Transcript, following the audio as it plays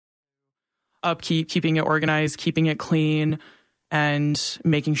upkeep, keeping it organized, keeping it clean, and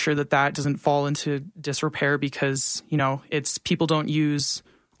making sure that that doesn't fall into disrepair because, you know, it's people don't use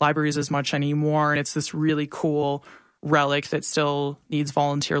libraries as much anymore. And it's this really cool relic that still needs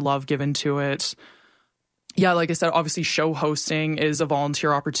volunteer love given to it. Yeah, like I said, obviously show hosting is a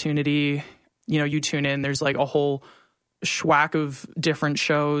volunteer opportunity. You know, you tune in, there's like a whole schwack of different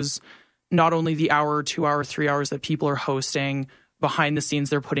shows. Not only the hour, 2 hour, 3 hours that people are hosting, behind the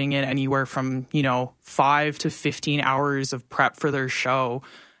scenes they're putting in anywhere from, you know, 5 to 15 hours of prep for their show.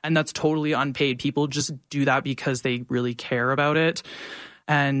 And that's totally unpaid. People just do that because they really care about it.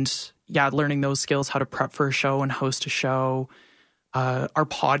 And yeah, learning those skills, how to prep for a show and host a show. Our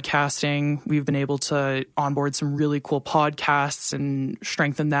podcasting, we've been able to onboard some really cool podcasts and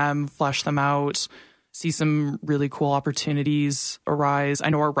strengthen them, flesh them out, see some really cool opportunities arise. I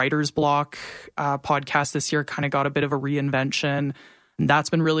know our Writer's Block podcast this year kind of got a bit of a reinvention. And that's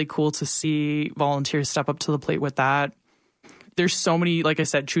been really cool to see volunteers step up to the plate with that. There's so many, like I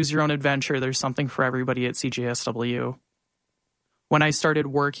said, choose your own adventure. There's something for everybody at CJSW. When I started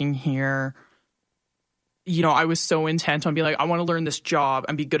working here, you know, I was so intent on being like, I want to learn this job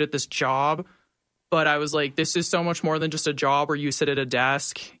and be good at this job. But I was like, this is so much more than just a job where you sit at a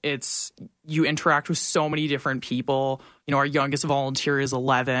desk. It's, you interact with so many different people. You know, our youngest volunteer is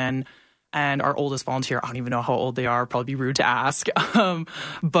 11 and our oldest volunteer, I don't even know how old they are, probably be rude to ask.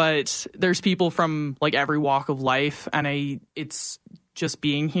 But there's people from like every walk of life. And it's just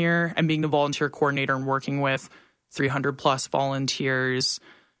being here and being the volunteer coordinator and working with 300 plus volunteers,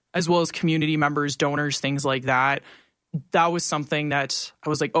 as well as community members, donors, things like that. That was something that I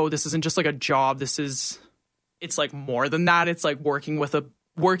was like, oh, this isn't just like a job. It's like more than that. It's like working with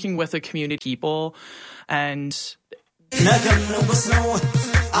a community of people. And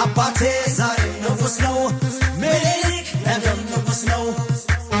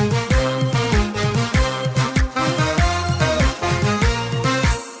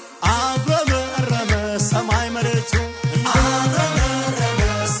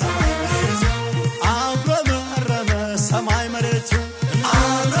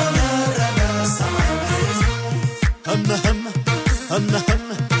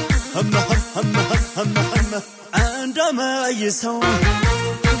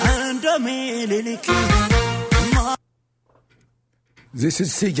This is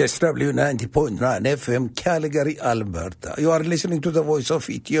CJSW 90.9 FM, Calgary, Alberta. You are listening to the voice of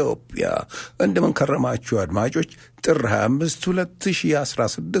Ethiopia. እንደምን ከረማችሁ አድማጮች። ጥር 25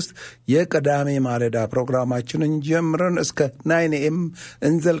 2016 የቀዳሜ ማለዳ ፕሮግራማችንን ጀምረን እስከ 9 AM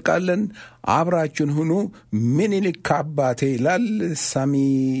እንዘልቃለን። አብራችሁን ሁኑ። ምኒልክ አባቴ ይላል ሳሚ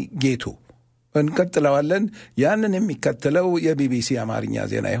ጌቱ። እንቀጥለዋለን። ያንን የሚከተለው የቢቢሲ አማርኛ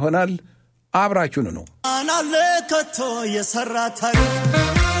ዜና ይሆናል። አብራችሁን ነው አናለከቶ የሰራ ታሪክ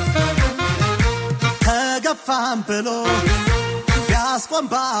ተገፋም ብሎ ያስቆም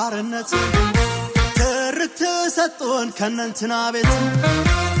ባርነት ትርት ሰጥቶን ከነንትና ቤት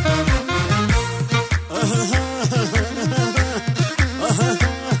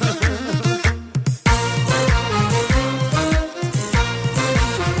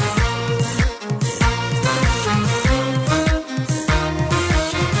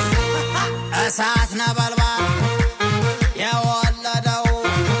እሳት ነበልባል የወለደው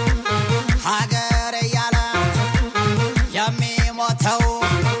ሀገር እያለ የሚሞተው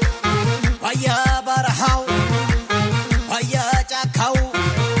በየበረሃው በየጫካው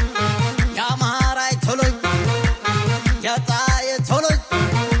የአማራይ ትውልድ የጣይ ትውልድ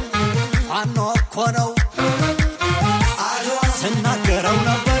ፋኖ እኮ ነው አድዋ ስናገረው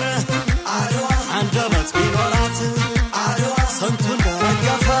ነበር አድዋ አንደበት ቢኖራት አድዋ ስንቱን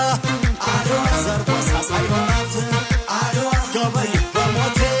ደረገፈ አድዋ ዘርቦሳ ሳይሆናት አድዋ ገበይ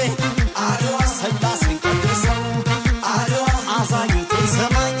በሞቴ አድዋ ስላሴን ቀድሰው አድዋ አዛኙትን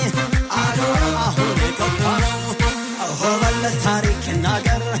ሰማኝ አድዋ አሁን የገፋ ነው እሆበል ታሪክ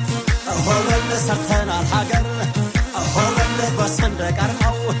ናገር እሆበል ሰርተናል ሀገር እሆበል በሰንደቅ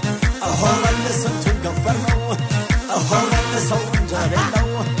አርማው እሆበል ስንቱን ገፈር ነው እሆበል ሰው እንደሌለው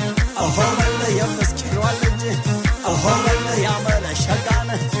እሆበል የምስኪኗ ልጅ እሆበል ያመለ ሸጋን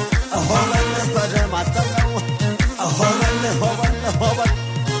እሆበል በደም አጠለው እሆበል ሆበል ሆበል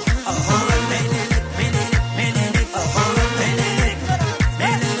እሆበል ሜኒሊክ ሜኒሊክ ሜኒሊክ እሆበል ሜኒሊክ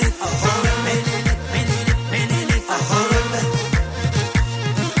ሜኒሊክ እሆበል ሜኒሊክ ሜኒሊክ ሜኒሊክ እሆበል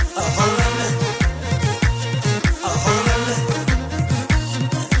እሆበል እሆበል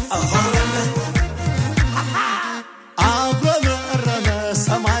እሆበል አበረረ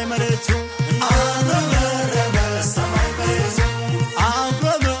ሰማይ መሬቱ አበረረ ሰማይ መሬቱ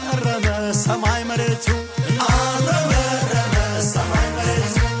ሰማይ መሬቱ አበረረ ሰማይ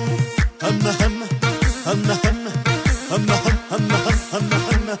መሬቱ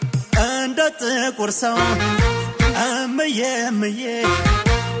እንደት ቁርሰው አመየመየ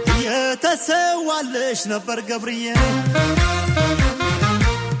የተሰዋለሽ ነበር ገብርዬ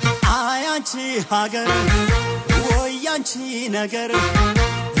አያንቺ ሀገር ወያንቺ ነገር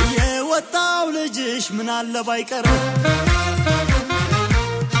የወጣው ልጅሽ ምን አለ ባይቀር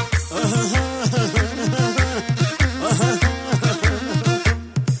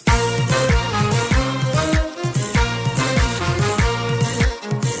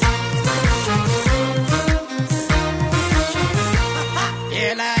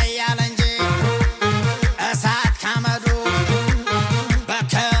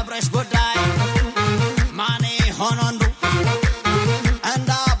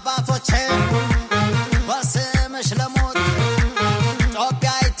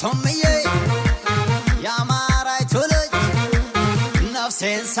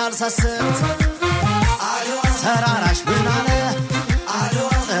ሳልሳስት አድዋ ተራራሽ ብናለ አድዋ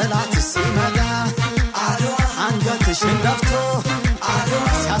ጠላት ሲመጋ አድዋ አንገትሽን ደፍቶ አድዋ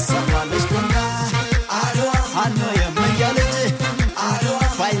ሲያሰፋልሽ ድንጋ አድዋ ፋኖ የምያልጅ አድዋ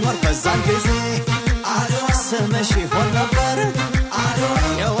ባይኖር በዛን ጊዜ አድዋ ስምሽ ይሆን ነበር አድዋ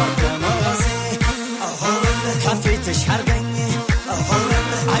የወርቅ መወዜ ከፊትሽ አርገኝ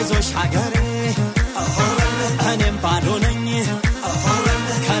አይዞሽ ሀገሬ እኔም ባዶ ነኝ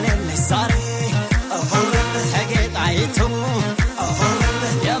ዛሬ ተጌጣይቱ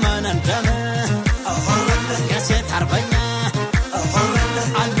የመን እንደም የሴት አርበኛ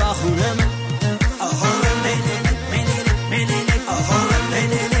አላሁንም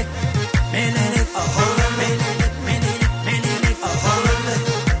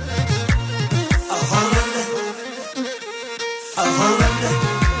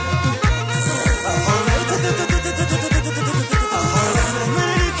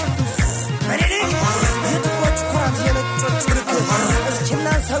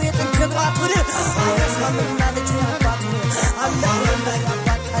ሰው የጥንቅጣቱ አያስማምና ልጅ ያባቱ አለውና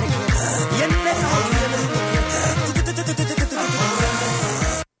ያባታሪ የነሳው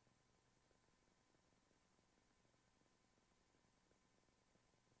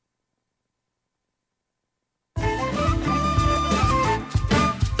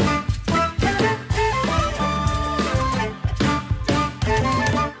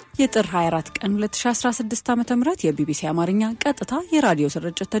የጥር 24 ቀን 2016 ዓ.ም የቢቢሲ አማርኛ ቀጥታ የራዲዮ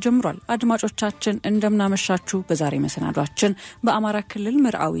ስርጭት ተጀምሯል። አድማጮቻችን እንደምናመሻችሁ። በዛሬ መሰናዷችን በአማራ ክልል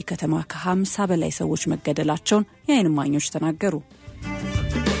ምርዓዊ ከተማ ከ50 በላይ ሰዎች መገደላቸውን የዓይን እማኞች ተናገሩ።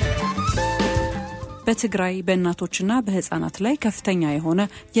 በትግራይ በእናቶችና በህፃናት ላይ ከፍተኛ የሆነ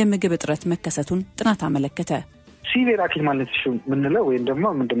የምግብ እጥረት መከሰቱን ጥናት አመለከተ። ሲቪር አኪል ማልኒትሪሽን ምንለው ወይም ደግሞ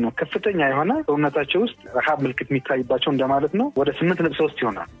ምንድነው ከፍተኛ የሆነ ሰውነታቸው ውስጥ ረሃብ ምልክት የሚታይባቸው እንደማለት ነው። ወደ 8.3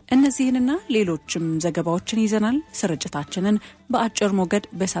 ይሆናል። እነዚህንና ሌሎችም ዘገባዎችን ይዘናል። ስርጭታችንን በአጭር ሞገድ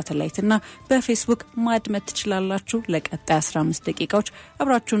በሳተላይትና በፌስቡክ ማድመጥ ትችላላችሁ። ለቀጣይ 15 ደቂቃዎች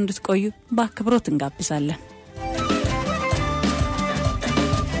አብራችሁን እንድትቆዩ በአክብሮት እንጋብዛለን።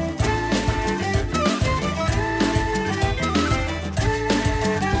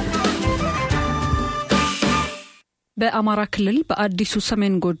 በአማራ ክልል በአዲሱ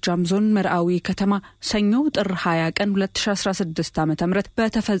ሰሜን ጎጃም ዞን ምርዓዊ ከተማ ሰኞ ጥር 20 ቀን 2016 ዓ.ም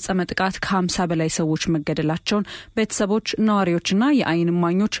በተፈጸመ ጥቃት ከ50 በላይ ሰዎች መገደላቸውን ቤተሰቦች፣ ነዋሪዎችና የዓይን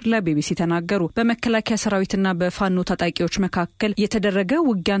እማኞች ለቢቢሲ ተናገሩ። በመከላከያ ሰራዊትና በፋኖ ታጣቂዎች መካከል የተደረገ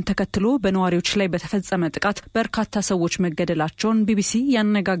ውጊያን ተከትሎ በነዋሪዎች ላይ በተፈጸመ ጥቃት በርካታ ሰዎች መገደላቸውን ቢቢሲ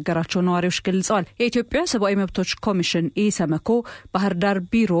ያነጋገራቸው ነዋሪዎች ገልጸዋል። የኢትዮጵያ ሰብአዊ መብቶች ኮሚሽን ኢሰመኮ ባህር ዳር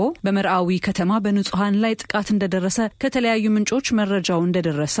ቢሮ በምርዓዊ ከተማ በንጹሃን ላይ ጥቃት እንደደረሰ ከተለያዩ ምንጮች መረጃው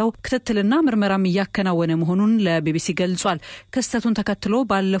እንደደረሰው ክትትልና ምርመራም ያከናወነ መሆኑን ለቢቢሲ ገልጿል። ክስተቱን ተከትሎ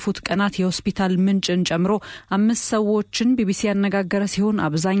ባለፉት ቀናት የሆስፒታል ምንጭን ጨምሮ 5 ሰዎችን ቢቢሲ ያነጋገረ ሲሆን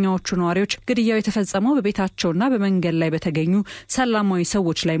አብዛኛዎቹ ነዋሪዎች ግድያው የተፈጸመው በቤታቸውና በመንገድ ላይ በተገኙ ሰላማዊ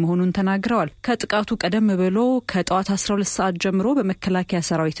ሰዎች ላይ መሆኑን ተናግረዋል። ከጥቃቱ ቀደም ብሎ ከጠዋት 12 ሰዓት ጀምሮ በመከላከያ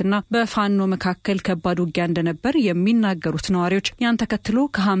ሰራዊትና በፋኖ መካከል ከባድ ውጊያ እንደነበር የሚናገሩት ነዋሪዎች ያን ተከትሎ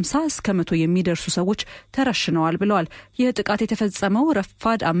ከ50 እስከ 100 የሚደርሱ ሰዎች ተረሽነዋል ብለዋል። ይህ ጥቃት የተፈጸመው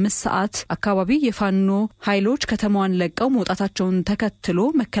ረፋድ 5 ሰዓት አካባቢ የፋኖ ኃይሎች ከተማዋን ለቀው መውጣታቸውን ተከትሎ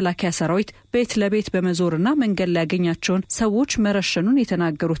መከላከያ ሰራዊት ቤት ለቤት በመዞርና መንገድ ላይ ያገኛቸውን ሰዎች መረሸኑን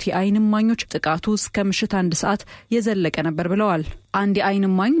የተናገሩት የአይን እማኞች ጥቃቱ እስከ ምሽት 1 ሰዓት የዘለቀ ነበር ብለዋል። አንድ የአይን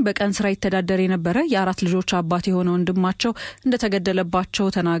እማኝ በቀን ስራ ይተዳደር የነበረ የ4 ልጆች አባት የሆነ ወንድማቸው እንደተገደለባቸው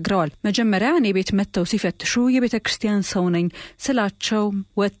ተናግረዋል። መጀመሪያ እኔ ቤት መተው ሲፈትሹ የቤተክርስቲያን ሰው ነኝ ስላቸው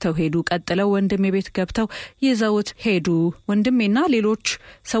ወጥተው ሄዱ። ቀጥለው ወንድሜ ቤት ገብተው ይዘውት ሄዱ። ወንድሜና ሌሎች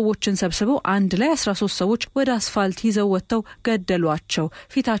ሰዎችን ሰብስበው አንድ ላይ 13 ሰዎች ወደ አስፋልት ይዘው ወጥተው ገደሏቸው።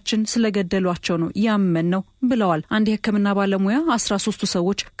 ፊታችን ስለገደሏቸው ነው ያመነው ብለዋል። አንድ የሕክምና ባለሙያ 13ቱ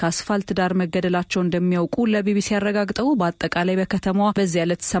ሰዎች ከአስፋልት ዳር መገደላቸው እንደሚያውቁ ለቢቢሲ ያረጋግጠው በአጠቃላይ በከተማዋ በዚያ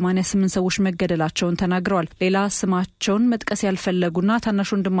ዕለት 88 ሰዎች መገደላቸውን ተናግረዋል። ሌላ ስማቸውን መጥቀስ ያልፈለጉና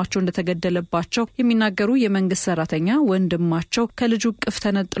ታናሽ ወንድማቸው እንደተገደለባቸው የሚናገሩ የመንግስት ሰራተኛ ወንድማቸው ከልጁ ቅፍ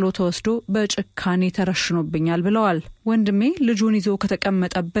ተነጥሎ ተወስዶ በጭካኔ ተረሽኖብኛል ብለዋል። ወንድሜ ልጁን ይዞ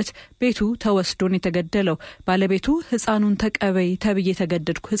ከተቀመጠበት ቤቱ ተወስዶን የተገደለው ባለቤቱ ህፃኑን ተቀበይ ተብዬ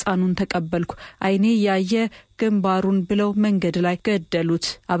ተገደድኩ፣ ህፃኑን ተቀበልኩ፣ አይኔ ያየ ግንባሩን ብለው መንገድ ላይ ገደሉት።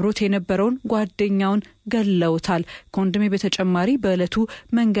 አብሮት የነበረውን ጓደኛውን ገለውታል። ከወንድሜ በተጨማሪ በእለቱ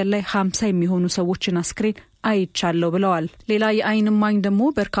መንገድ ላይ 50 የሚሆኑ ሰዎችን አስክሬን አይቻለው ብለዋል። ሌላ የአይን እማኝ ደግሞ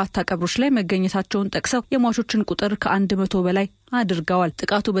በርካታ ቀብሮች ላይ መገኘታቸውን ጠቅሰው የሟቾችን ቁጥር ከ100 በላይ አድርገዋል።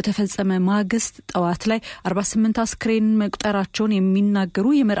 ጥቃቱ በተፈጸመ ማግስት ጠዋት ላይ 48 አስክሬን መቁጠራቸውን የሚናገሩ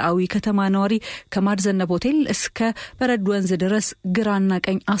የመርአዊ ከተማ ነዋሪ ከማድዘነብ ሆቴል እስከ በረድ ወንዝ ድረስ ግራና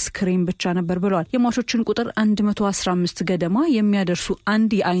ቀኝ አስክሬን ብቻ ነበር ብለዋል። የሟቾችን ቁጥር 115 ገደማ የሚያደርሱ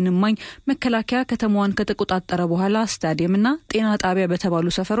አንድ የአይን እማኝ መከላከያ ከተማዋን ከተቆጣጠረ በኋላ ስታዲየምና ጤና ጣቢያ በተባሉ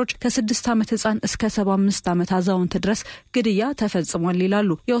ሰፈሮች ከ6 ዓመት ህፃን እስከ 75 ዓመት አዛውንት ድረስ ግድያ ተፈጽሟል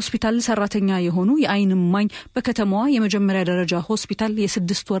ይላሉ። የሆስፒታል ሰራተኛ የሆኑ የአይን እማኝ በከተማዋ የመጀመሪያ ደረጃ ሆስፒታል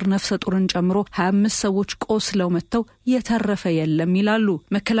የ6 ወር ነፍሰ ጡርን ጨምሮ 25 ሰዎች ቆስለው መጥተው የተረፈ የለም ይላሉ።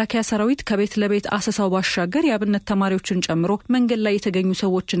 መከላከያ ሰራዊት ከቤት ለቤት አሰሳው ባሻገር የአብነት ተማሪዎችን ጨምሮ መንገድ ላይ የተገኙ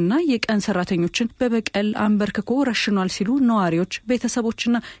ሰዎችንና የቀን ሰራተኞችን በበቀል አንበርክኮ ረሽኗል ሲሉ ነዋሪዎች፣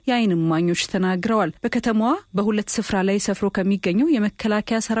 ቤተሰቦችና የአይን እማኞች ተናግረዋል። በከተማዋ በሁለት ስፍራ ላይ ሰፍሮ ከሚገኙ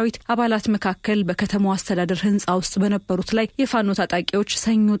የመከላከያ ሰራዊት አባላት መካከል በከተማዋ አስተዳደር ህንጻ ውስጥ በነበሩት ላይ የፋኖ ታጣቂዎች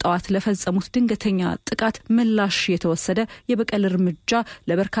ሰኞ ጠዋት ለፈጸሙት ድንገተኛ ጥቃት ምላሽ የተወሰደ የበቀል እርምጃ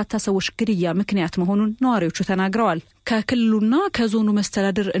ለበርካታ ሰዎች ግድያ ምክንያት መሆኑን ነዋሪዎቹ ተናግረዋል። ከክልሉና ከዞኑ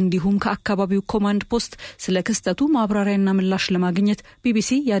መስተዳድር እንዲሁም ከአካባቢው ኮማንድ ፖስት ስለ ክስተቱ ማብራሪያና ምላሽ ለማግኘት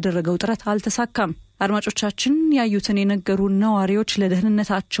ቢቢሲ ያደረገው ጥረት አልተሳካም። አድማጮቻችን ያዩትን የነገሩ ነዋሪዎች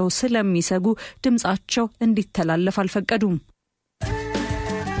ለደህንነታቸው ስለሚሰጉ ድምጻቸው እንዲተላለፍ አልፈቀዱም።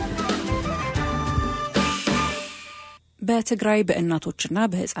 በትግራይ በእናቶችና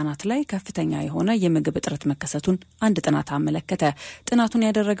በህፃናት ላይ ከፍተኛ የሆነ የምግብ እጥረት መከሰቱን አንድ ጥናት አመለከተ። ጥናቱን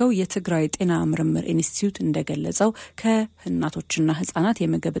ያደረገው የትግራይ ጤና ምርምር ኢንስቲትዩት እንደገለጸው ከእናቶችና ህፃናት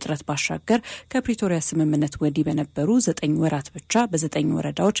የምግብ እጥረት ባሻገር ከፕሪቶሪያ ስምምነት ወዲህ በነበሩ 9 ወራት ብቻ በ9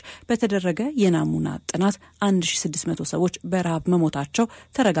 ወረዳዎች በተደረገ የናሙና ጥናት 1600 ሰዎች በረሃብ መሞታቸው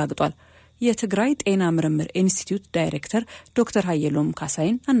ተረጋግጧል። የትግራይ ጤና ምርምር ኢንስቲትዩት ዳይሬክተር ዶክተር ሀየሎም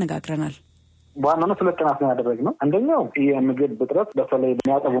ካሳይን አነጋግረናል። በዋናነት 2 ጥናት ነው ያደረግነው። አንደኛው የምግብ እጥረት በተለይ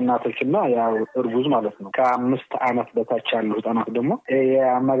የሚያጠቡ እናቶችና ያው እርጉዝ ማለት ነው ከ5 ዓመት በታች ያሉ ህጻናት ደግሞ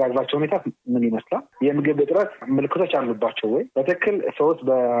የአመጋገባቸው ሁኔታ ምን ይመስላል፣ የምግብ እጥረት ምልክቶች አሉባቸው ወይ፣ በትክክል ሰዎች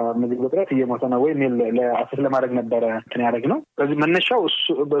በምግብ እጥረት እየሞተ ነው ወይ የሚል ለአሰስ ለማድረግ ነበረ እንትን ያደረግነው። ስለዚህ መነሻው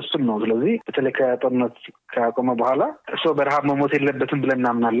እሱም ነው። ስለዚህ በተለይ ከጦርነት ከቆመ በኋላ ሰው በረሃብ መሞት የለበትም ብለን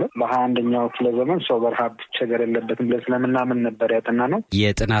እናምናለን። በ21ኛው ክፍለ ዘመን ሰው በረሃብ ቸገር የለበትም ብለን ስለምናምን ነበር ያጠና ነው።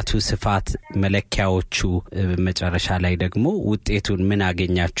 የጥናቱ ስፋት መለኪያዎቹ መጨረሻ ላይ ደግሞ ውጤቱን ምን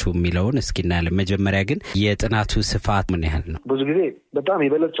አገኛችሁ የሚለውን እስኪናለን። መጀመሪያ ግን የጥናቱ ስፋት ምን ያህል ነው? ብዙ ጊዜ በጣም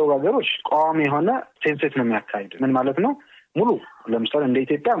የበለጸጉ ሀገሮች ቋሚ የሆነ ሴንሰስ ነው የሚያካሂዱ። ምን ማለት ነው? ሙሉ ለምሳሌ እንደ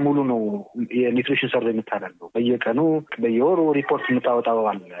ኢትዮጵያ ሙሉ ነው የኒውትሪሽን ሰርቬይ የምታደርገው፣ በየቀኑ በየወሩ ሪፖርት የምታወጣው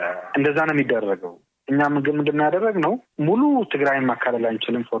አለ። እንደዛ ነው የሚደረገው። እኛም ግን ምንድነው ያደረግነው ሙሉ ትግራይን ማካለል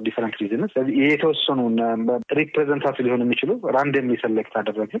አንችልም for different reasons። ስለዚህ የተወሰኑ ሪፕሬዘንታቲቭ ሊሆኑ የሚችሉ ራንደምሊ ሰሌክት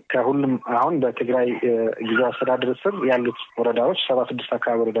አደረግን። ከሁሉም አሁን በትግራይ ጊዜያዊ አስተዳደር ስር ያሉት ወረዳዎች 76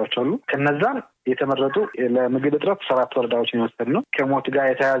 አካባቢ ወረዳዎች አሉ። ከነዛ የተመረጡ ለምግብ እጥረት 7 ወረዳዎችን የወሰድነው፣ ከሞት ጋር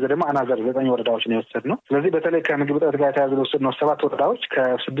የተያያዘ ደግሞ አናዘር 9 ወረዳዎችን የወሰድነው። ስለዚህ በተለይ ከምግብ እጥረት ጋር የተያያዘ የወሰድነው 7 ወረዳዎች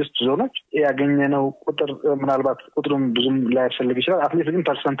ከ6 ዞኖች ያገኘነው ቁጥር ምናልባት ቁጥሩም ብዙም ላይፈልግ ይችላል። አትሊስት ግን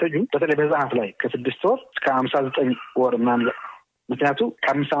ፐርሰንቴጁ በተለይ በህፃናት ላይ ከ6 ወር እስከ 59 ወር ምናምን ምክንያቱ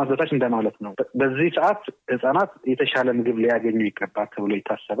ከ5 ዓመት በታች እንደማለት ነው። በዚህ ሰዓት ህፃናት የተሻለ ምግብ ሊያገኙ ይገባል ተብሎ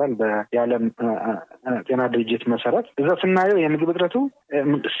ይታሰባል በዓለም ጤና ድርጅት መሰረት። እዛ ስናየው የምግብ እጥረቱ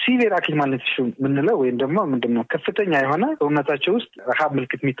ሲቪር አኪት ማልኒትሪሽን ምንለው ወይም ደግሞ ምንድነው ከፍተኛ የሆነ ሰውነታቸው ውስጥ ረሃብ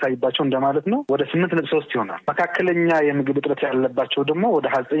ምልክት የሚታይባቸው እንደማለት ነው ወደ 8.3 ይሆናል። መካከለኛ የምግብ እጥረት ያለባቸው ደግሞ ወደ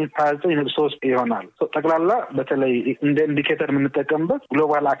 29.3 ይሆናል። ጠቅላላ በተለይ እንደ ኢንዲኬተር የምንጠቀምበት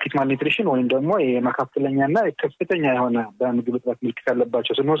ግሎባል አኪት ማልኒትሪሽን ወይም ደግሞ የመካከለኛና ከፍተኛ የሆነ በምግብ እጥረት ምልክት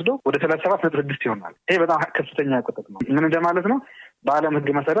ያለባቸው ስንወስደው ወደ 37.6 ይሆናል። ይሄ በጣም ከፍተኛ ቁጥር ነው። ምን እንደማለት ነው? በዓለም ህግ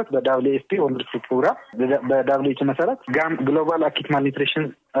መሰረት በWFP ወርልድ ፉድ ፕሮግራም በWFP መሰረት ግሎባል አኪት ማልኒትሪሽን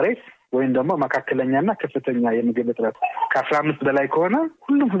ሬት ወይም ደግሞ መካከለኛና ከፍተኛ የምግብ እጥረት ከ15 በላይ ከሆነ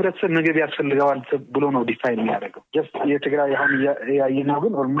ሁሉም ህብረተሰብ ምግብ ያስፈልገዋል ብሎ ነው ዲፋይን የሚያደርገው። ጀስት የትግራይ አሁን ያየነው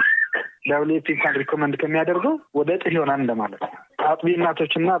ግን ኦልሞስት WFP እንኳን ሪኮመንድ ከሚያደርገው ወደ እጥፍ ይሆናል እንደማለት ነው። አጥቢ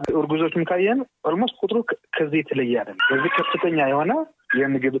እናቶችና እርጉዞችም ካየን ኦልሞስት ቁጥሩ ከዚህ የተለየ አይደለም። ስለዚህ ከፍተኛ የሆነ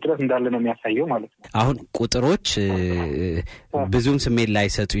የምግብ እጥረት እንዳለ ነው የሚያሳየው ማለት ነው። አሁን ቁጥሮች ብዙም ስሜት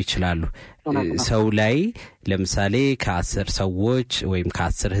ላይሰጡ ይችላሉ። ሰው ላይ ለምሳሌ ከ10 ሰዎች ወይም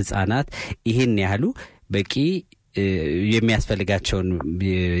ከ10 ህፃናት ይሄን ያህሉ በቂ የሚያስፈልጋቸውን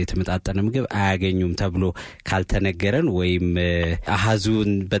የተመጣጠነ ምግብ አያገኙም ተብሎ ካልተነገረን ወይም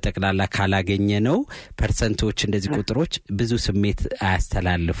አሃዙን በጠቅላላ ካላገኘ ነው ፐርሰንቶች እንደዚህ ቁጥሮች ብዙ ስሜት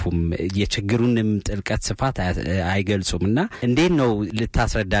አያስተላልፉም፣ የችግሩንም ጥልቀት ስፋት አይገልጹምና እንዴት ነው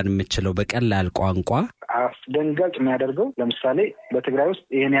ልታስረዳን የምትችለው በቀላል ቋንቋ? አስደንጋጭ የሚያደርገው ለምሳሌ በትግራይ ውስጥ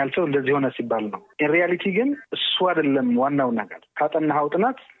ይሄን ያህል ሰው እንደዚህ ሆነ ሲባል ነው። ኢን ሪያሊቲ ግን እሱ አይደለም ዋናው ነገር። ካጠናኸው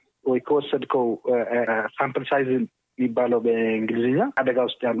ጥናት ወይ ከወሰድከው ሳምፕል ሳይዝ የሚባለው በእንግሊዝኛ አደጋ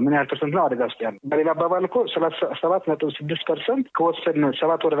ውስጥ ያሉ ምን ያህል ፐርሰንት ነው አደጋ ውስጥ ያሉ? በሌላ አባባል እኮ 37.6% ከወሰድነው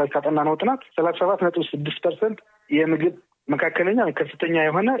 7 ወረዳዎች ካጠናነው ጥናት 37.6% የምግብ መካከለኛ ከፍተኛ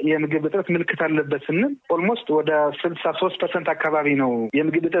የሆነ የምግብ እጥረት ምልክት አለበት ስንል ኦልሞስት ወደ 63% አካባቢ ነው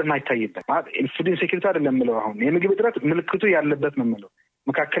የምግብ እጥረት ማይታይበት። ፉድ ኢንሴኪዩሪቲ አይደለም የምለው አሁን የምግብ እጥረት ምልክቱ ያለበት ነው የምለው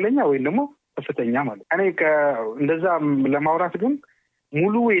መካከለኛ ወይም ደግሞ ከፍተኛ ማለት። እኔ እንደዛ ለማውራት ግን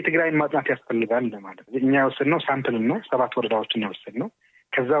ሙሉ የትግራይን ማጥናት ያስፈልጋል ማለት ነው። እኛ የወሰድነው ሳምፕል ነው 7 ወረዳዎችን የወሰድነው።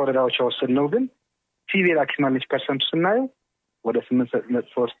 ከዛ ወረዳዎች የወሰድነው ግን ሲቪር አኪት ማልኒትሪሽን ፐርሰንቱ ስናየው ወደ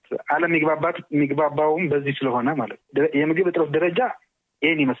 8.3 ዓለም የሚግባባውም በዚህ ስለሆነ ማለት ነው። የምግብ እጥረት ደረጃ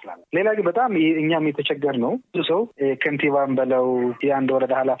ይሄን ይመስላል። ሌላ ግን በጣም እኛም የተቸገርነው ብዙ ሰው ከንቲባን በለው የአንድ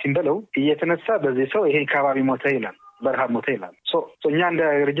ወረዳ ኃላፊን በለው እየተነሳ በዚህ ሰው ይሄ አካባቢ ሞተ ይላል፣ በረሃብ ሞተ ይላል። እኛ እንደ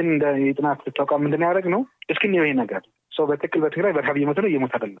ሪጅን እንደ የጥናት ተቋም ምንድን ያደረግነው እስኪ ነው ይሄ ነገር በትክክል በትግራይ በረሃብ እየሞተ ነው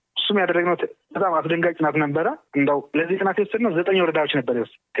እየሞተ አይደለም። እሱም ያደረግነው በጣም አስደንጋጭ ጥናት ነበረ። እንደው ለዚህ ጥናት የወሰድነው 9 ወረዳዎች ነበር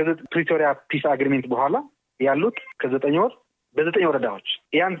የወሰድነው ከፕሪቶሪያ ፒስ አግሪሜንት በኋላ ያሉት ከ9 ወር በ9 ወረዳዎች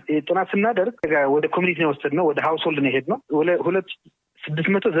ያን ጥናት ስናደርግ ወደ ኮሚኒቲ ነው የወሰድነው፣ ወደ ሃውስሆልድ ነው የሄድነው።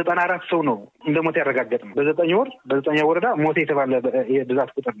 694 ሰው ነው እንደሞተ ያረጋገጥነው በ9 ወር በ9 ወረዳ ሞተ የተባለ የብዛት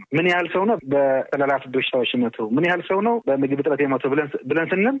ቁጥር ነው። ምን ያህል ሰው ነው በተላላፊ በሽታዎች የሞተው፣ ምን ያህል ሰው ነው በምግብ እጥረት የሞተው ብለን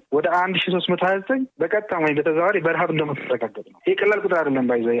ስንል ወደ 1329 በቀጥታ ወይም በተዘዋዋሪ በረሃብ እንደሞተ ያረጋገጥነው። ይሄ ቀላል ቁጥር አይደለም።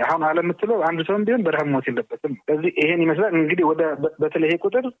 ባይዘይ አሁን ዓለም የምትለው አንድ ሰው ቢሆን በረሃብ ሞት የለበትም። ስለዚህ ይሄን ይመስላል እንግዲህ ወደ በተለይ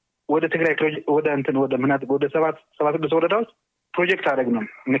ቁጥር ወደ ትግራይ ወደ 7 ወረዳዎች ፕሮጀክት አደረግነው።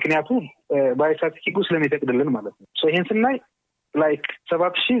 ምክንያቱም ባይስታቲስቲኩ ስለሚፈቅድልን ማለት ነው። ይሄን ስናይ ላይክ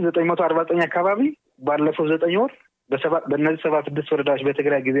 7949 አካባቢ ባለፈው 9 ወር በእነዚህ 76 ወረዳዎች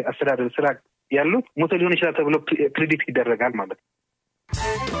በትግራይ ጊዜ አስተዳደር ስራ ያሉት ሞተ ሊሆን ይችላል ተብሎ ፕሪዲክት ይደረጋል ማለት ነው።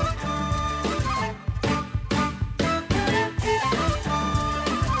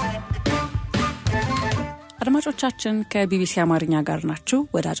 አድማጮቻችን ከቢቢሲ አማርኛ ጋር ናችሁ።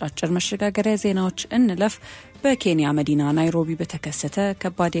 ወደ አጫጭር መሸጋገሪያ ዜናዎች እንለፍ። በኬንያ መዲና ናይሮቢ በተከሰተ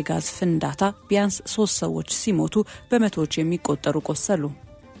ከባድ የጋዝ ፍንዳታ ቢያንስ 3 ሰዎች ሲሞቱ በመቶዎች የሚቆጠሩ ቆሰሉ።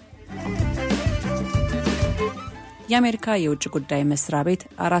 የአሜሪካ የውጭ ጉዳይ መስሪያ ቤት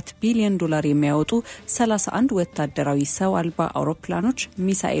 $4 ቢሊዮን የሚያወጡ 31 ወታደራዊ ሰው አልባ አውሮፕላኖች፣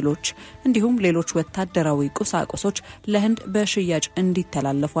 ሚሳኤሎች እንዲሁም ሌሎች ወታደራዊ ቁሳቁሶች ለህንድ በሽያጭ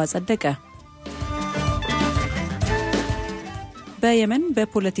እንዲተላለፉ አጸደቀ። በየመን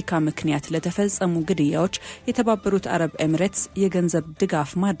በፖለቲካ ምክንያት ለተፈጸሙ ግድያዎች የተባበሩት አረብ ኤሚሬትስ የገንዘብ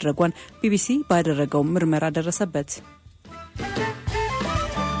ድጋፍ ማድረጓን ቢቢሲ ባደረገው ምርመራ ደረሰበት።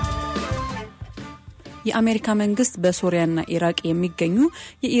 የአሜሪካ መንግስት በሶሪያና ኢራቅ የሚገኙ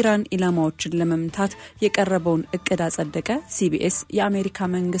የኢራን ኢላማዎችን ለመምታት የቀረበውን እቅድ አጸደቀ። ሲቢኤስ የአሜሪካ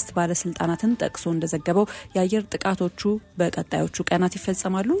መንግስት ባለስልጣናትን ጠቅሶ እንደዘገበው የአየር ጥቃቶቹ በቀጣዮቹ ቀናት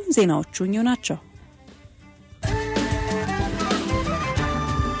ይፈጸማሉ። ዜናዎቹ እኚሁ ናቸው።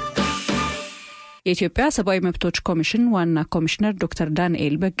 የኢትዮጵያ ሰብአዊ መብቶች ኮሚሽን ዋና ኮሚሽነር ዶክተር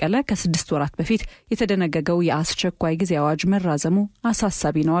ዳንኤል በቀለ ከ6 ወራት በፊት የተደነገገው የአስቸኳይ ጊዜ አዋጅ መራዘሙ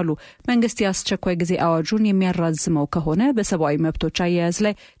አሳሳቢ ነው አሉ። መንግስት የአስቸኳይ ጊዜ አዋጁን የሚያራዝመው ከሆነ በሰብአዊ መብቶች አያያዝ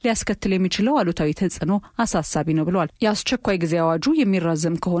ላይ ሊያስከትል የሚችለው አሉታዊ ተጽዕኖ አሳሳቢ ነው ብለዋል። የአስቸኳይ ጊዜ አዋጁ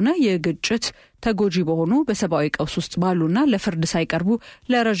የሚራዘም ከሆነ የግጭት ተጎጂ በሆኑ በሰብአዊ ቀውስ ውስጥ ባሉና ለፍርድ ሳይቀርቡ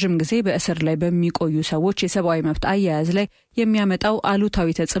ለረጅም ጊዜ በእስር ላይ በሚቆዩ ሰዎች የሰብአዊ መብት አያያዝ ላይ የሚያመጣው አሉታዊ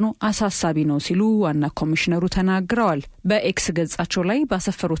ተጽዕኖ አሳሳቢ ነው ሲሉ ዋና ኮሚሽነሩ ተናግረዋል። በኤክስ ገጻቸው ላይ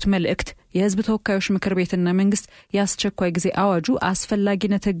ባሰፈሩት መልእክት የህዝብ ተወካዮች ምክር ቤትና መንግስት የአስቸኳይ ጊዜ አዋጁ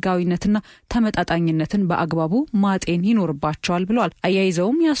አስፈላጊነት፣ ህጋዊነትና ተመጣጣኝነትን በአግባቡ ማጤን ይኖርባቸዋል ብለዋል።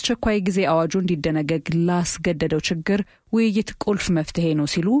 አያይዘውም የአስቸኳይ ጊዜ አዋጁ እንዲደነገግ ላስገደደው ችግር ውይይት ቁልፍ መፍትሄ ነው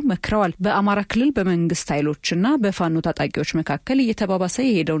ሲሉ መክረዋል። በአማራ ክልል በመንግስት ኃይሎችና በፋኖ ታጣቂዎች መካከል እየተባባሰ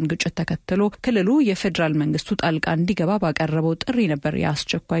የሄደውን ግጭት ተከትሎ ክልሉ የፌደራል መንግስቱ ጣልቃ እንዲገባ ባቀረበው ጥሪ ነበር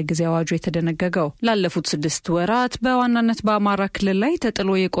የአስቸኳይ ጊዜ አዋጁ የተደነገገው። ላለፉት 6 ወራት በዋናነት በአማራ ክልል ላይ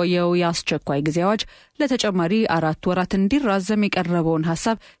ተጥሎ የቆየው የአስቸኳይ ጊዜ አዋጅ ለተጨማሪ 4 ወራት እንዲራዘም የቀረበውን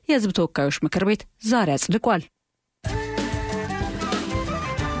ሐሳብ የህዝብ ተወካዮች ምክር ቤት ዛሬ አጽድቋል።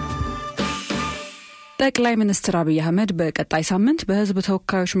 ጠቅላይ ሚኒስትር አብይ አህመድ በቀጣይ ሳምንት በህዝብ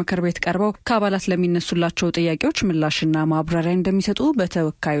ተወካዮች ምክር ቤት ቀርበው ከአባላት ለሚነሱላቸው ጥያቄዎች ምላሽና ማብራሪያ እንደሚሰጡ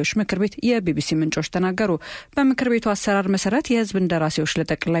በተወካዮች ምክር ቤት የቢቢሲ ምንጮች ተናገሩ። በምክር ቤቱ አሰራር መሰረት የህዝብ እንደራሴዎች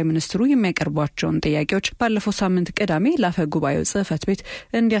ለጠቅላይ ሚኒስትሩ የሚያቀርቧቸውን ጥያቄዎች ባለፈው ሳምንት ቅዳሜ ለአፈ ጉባኤው ጽህፈት ቤት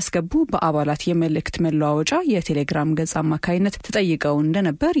እንዲያስገቡ በአባላት የመልእክት መለዋወጫ የቴሌግራም ገጽ አማካይነት ተጠይቀው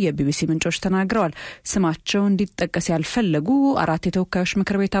እንደነበር የቢቢሲ ምንጮች ተናግረዋል። ስማቸው እንዲጠቀስ ያልፈለጉ 4 የተወካዮች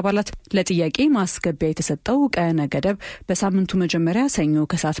ምክር ቤት አባላት ለጥያቄ ማስገቢያ የተሰጠው ቀነ ገደብ በሳምንቱ መጀመሪያ ሰኞ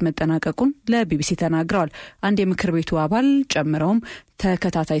ከሰዓት መጠናቀቁን ለቢቢሲ ተናግረዋል። አንድ የምክር ቤቱ አባል ጨምረውም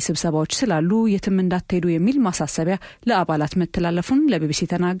ተከታታይ ስብሰባዎች ስላሉ የትም እንዳትሄዱ የሚል ማሳሰቢያ ለአባላት መተላለፉን ለቢቢሲ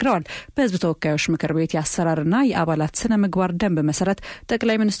ተናግረዋል። በህዝብ ተወካዮች ምክር ቤት የአሰራርና የአባላት ስነ ምግባር ደንብ መሰረት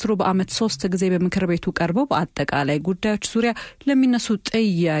ጠቅላይ ሚኒስትሩ በአመት 3 ጊዜ በምክር ቤቱ ቀርበው በአጠቃላይ ጉዳዮች ዙሪያ ለሚነሱ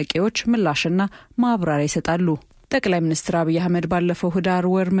ጥያቄዎች ምላሽና ማብራሪያ ይሰጣሉ። ጠቅላይ ሚኒስትር አብይ አህመድ ባለፈው ህዳር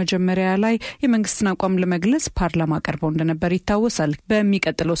ወር መጀመሪያ ላይ የመንግስትን አቋም ለመግለጽ ፓርላማ ቀርበው እንደነበር ይታወሳል።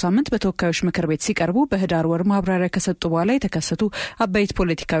 በሚቀጥለው ሳምንት በተወካዮች ምክር ቤት ሲቀርቡ በህዳር ወር ማብራሪያ ከሰጡ በኋላ የተከሰቱ አበይት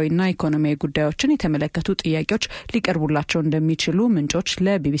ፖለቲካዊና ኢኮኖሚያዊ ጉዳዮችን የተመለከቱ ጥያቄዎች ሊቀርቡላቸው እንደሚችሉ ምንጮች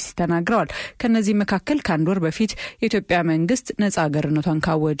ለቢቢሲ ተናግረዋል። ከነዚህ መካከል ከአንድ ወር በፊት የኢትዮጵያ መንግስት ነጻ ሀገርነቷን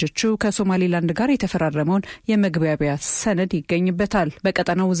ካወጀችው ከሶማሌላንድ ጋር የተፈራረመውን የመግባቢያ ሰነድ ይገኝበታል።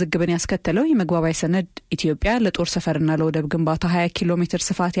 በቀጠናው ውዝግብን ያስከተለው የመግባቢያ ሰነድ ኢትዮጵያ ጦር ሰፈርና ለወደብ ግንባታ 20 ኪሎ ሜትር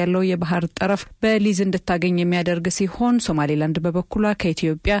ስፋት ያለው የባህር ጠረፍ በሊዝ እንድታገኝ የሚያደርግ ሲሆን ሶማሌላንድ በበኩሏ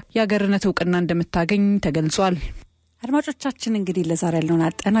ከኢትዮጵያ የሀገርነት እውቅና እንደምታገኝ ተገልጿል። አድማጮቻችን እንግዲህ ለዛሬ ያለውን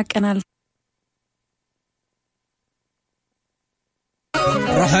አጠናቀናል።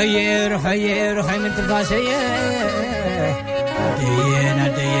 رحي من تلفاسية دينا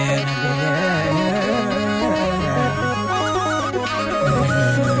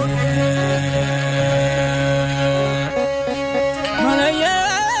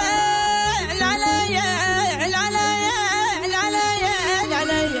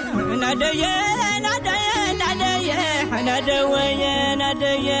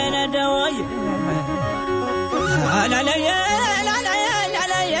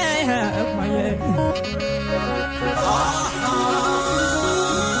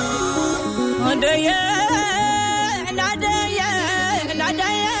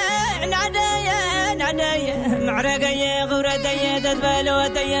معرقية غورتية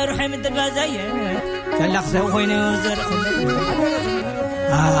تتبالوتية روحي من تلفازية كاللخ سويني وزرق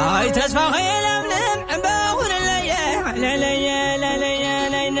هاي تسفى خيل أملم عباغور الليا لا ليا لا ليا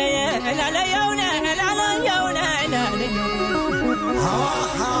لا ليا لا ليا ولا لا ليا ولا لا ليا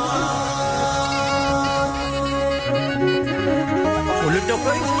ولدو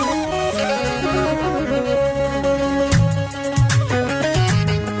كويس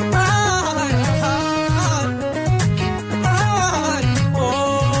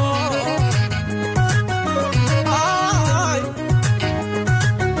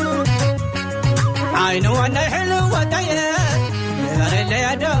عينو وانا حلوة دايه غير اللي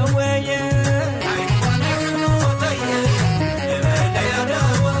يدويه عينو وانا حلوة دايه غير اللي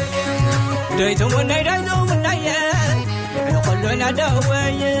يدويه ديتو من يدو من يحلو كلنا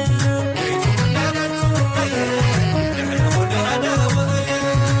دويه ديتو من يحلو كلنا دويه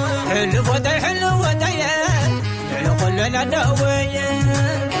حلوة دايه حلوة دايه يحلو كلنا دويه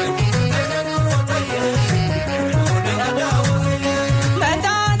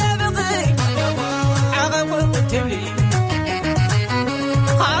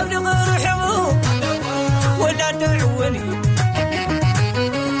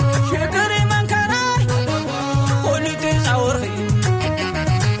شكري من كرا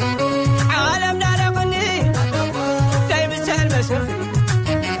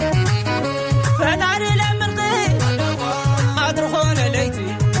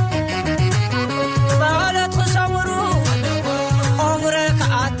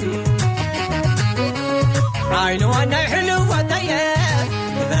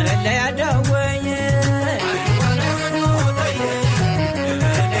برلي عدوية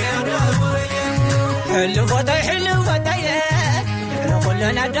حلو فضي حلو فضي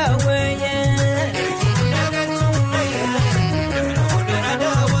كلنا دوية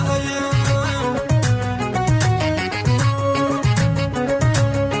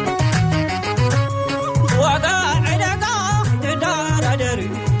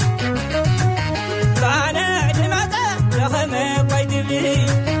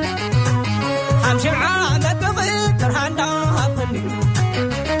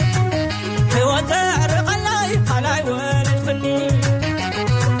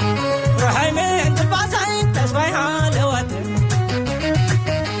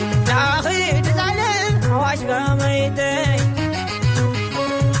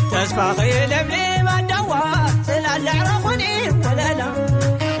تسبخي لبلي ما دوا سلال عرفني ولا لا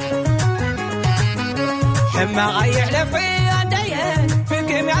حما غيح لفي عندي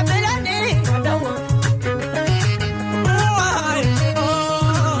فيكم يا بلاني ما دوا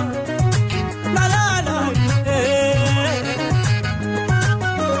لا لا لا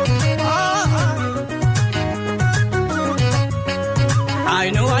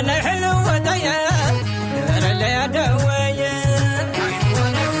عينو انا حلو وديا اللي ادويه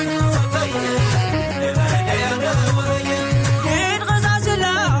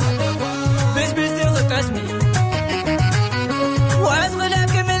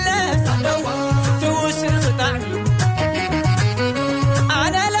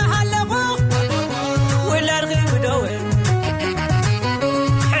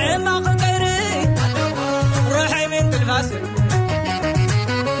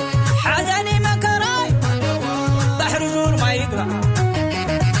حزني مكراي بحر نور ما يقرأ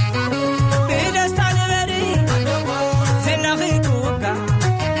بيدستان بري في النخيط وقع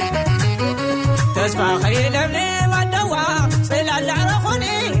تسمع خيل ابني ما دوا سلال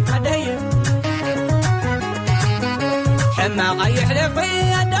عرفني هدي حما غيح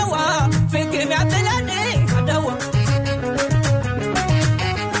لفي الدوا في كمية بلاني هدوا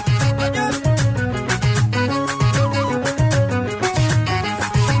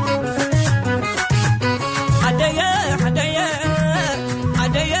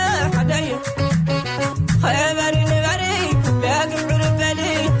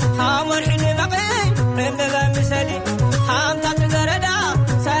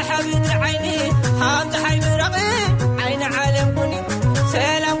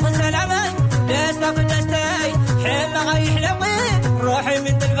روحي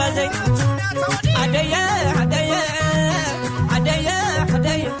من تلفزي عدية عدية عدية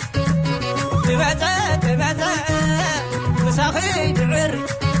عدية تبعزة تبعزة مساخي تعري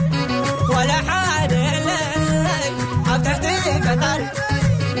ولا حد يلي أفتحتي فتاري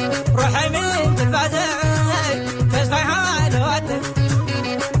روحي من تلفزي تسفي حالواتي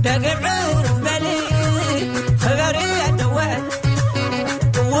دقم عرف بالي خبري الدوات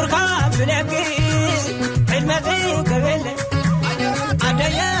ورقاب بلاكي حلمتي قبلي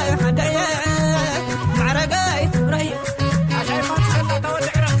عديا عديا معرقاي تبري عشان ما تخلى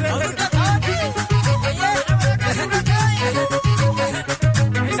تعرف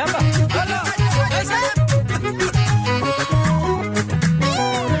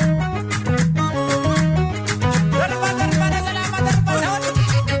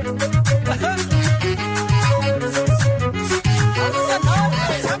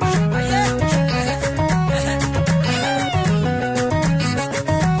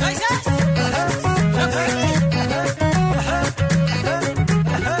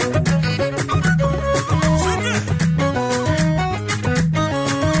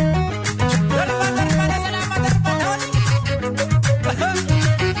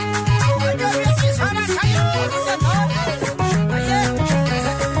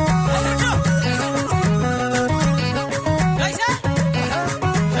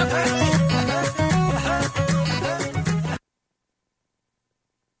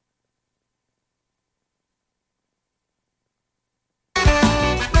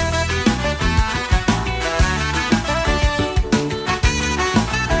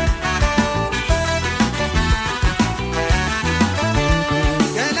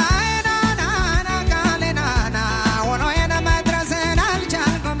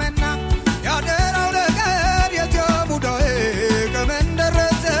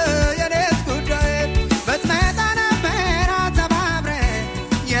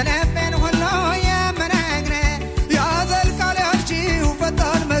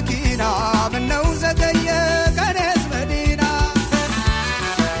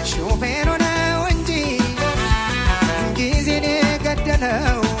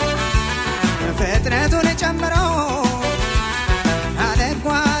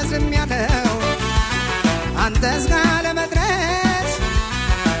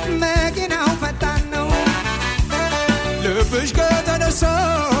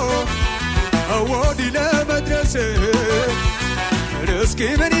እስኪ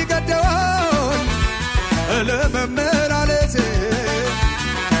ምን ይገደዋል ለመመላለስ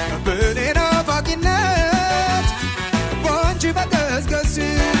በኔና ባቂነት ባንቺ በገስገስ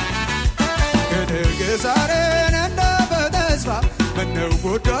ከነገ ዛሬን እንደ በተስፋ ምነው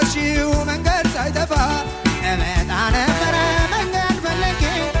ጎዳሽው መንገድ ሳይጠፋ እመጣ ነበረ መንገድ ፈልጌ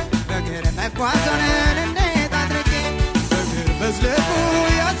በእግር መጓዞንን እንዴት አድርጌ በእግር መዝለቁ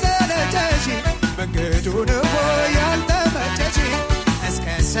ያሰለቸሽ መንገዱን እኮ ያልተመቸሽ እስከ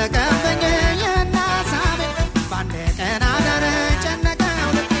ሰቀበኝ የናሳቤ ባንድ ቀን አዳር ጨነቀው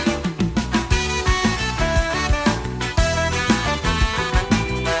ልቤ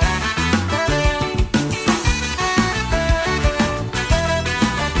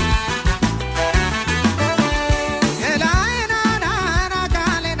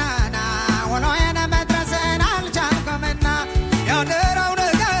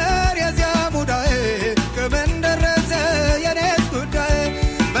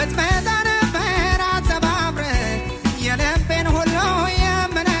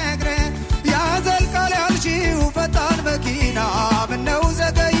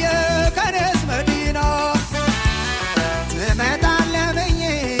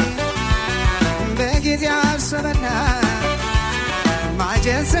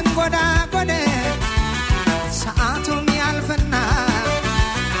ማጀንስን ጎዳ ጎደ ሰዓቱም ያልፍና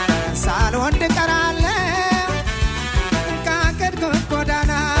ሳልወድ ቀራለሁ ካቀድኩት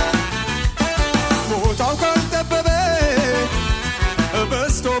ጎዳና ቦታው ካልጠበበ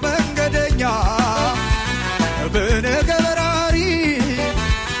በስቶ መንገደኛ በነገ በራሪ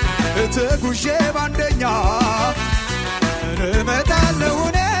ተጉዤ ባንደኛ እመጣለሁ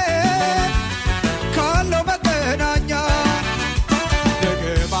እኔ ካለው መገናኛ ነገ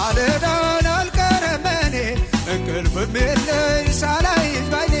ማለዳን አልቀረም እኔ እንቅልፍ የለኝ ሳላይሽ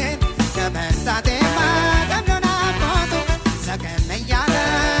ባይኔን ከመምጣቴማ ቀኑን አቆጡ ዘገም እያለ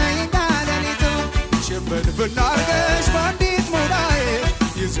ይንጋለሊቱ ሽፍንፍና አርገሽ በአንዲት ሙዳዬ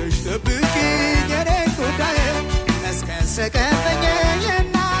ይዘሽ ጠብቂኝ የኔን ጉዳዬ እስከ ስቀብኝ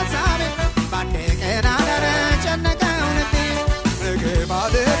የናሳቤ ባንዴ ቀን አደረ ጨነቀው ልቤ ነገ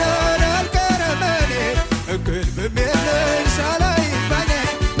ማለዳን አልቀረም እኔ እንቅልፍ የለኝ ሳላይሽ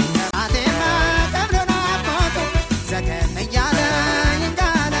ባይኔን ከመምጣቴማ ቀኑን አቆጡ ዘገም እያለ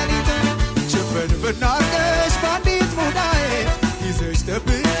ይንጋለሊቱ ሽፍንፍና አርገሽ በአንዲት ሙዳዬ ይዘሽ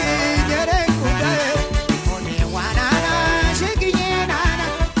ጠብቂኝ የኔን ጉዳዬ ሆኔ ዋናና ሽግዬ ናና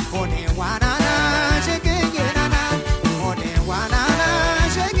ሆኔ ዋናና ሽግዬ ናና ሆኔ ዋናና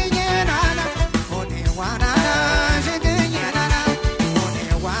ሽግዬ ናና ሆኔ ዋናና ሽግዬ ናና ሆኔ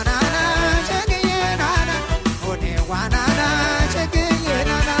ዋናና ሽግዬ ናና ሆኔ ዋናና ሽግዬ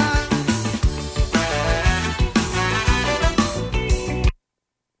ናና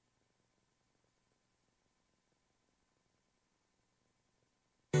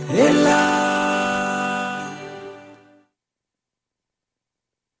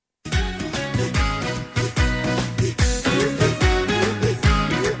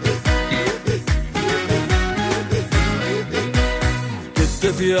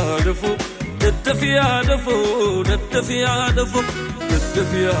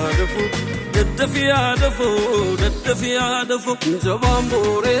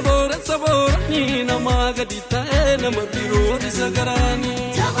Jabambore bore saborani namaga ditae namatiro disagarani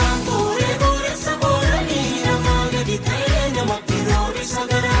Jabambore bore saborani namaga ditae namatiro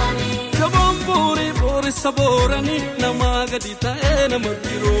disagarani Jabambore bore saborani namaga ditae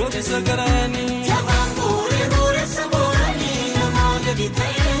namatiro disagarani Jabambore bore saborani namaga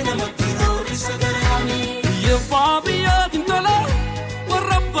ditae namatiro disagarani Yevabiya tintola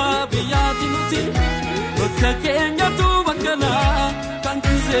warabba biya tinuti Kenya tu bakala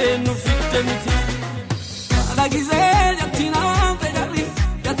kantize nu fitemiti ala gize yatina pegari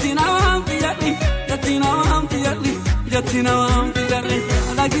yatina pigari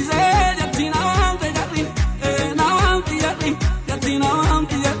ala gize yatina pegari na pigari yatina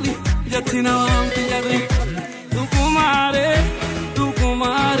pigari tu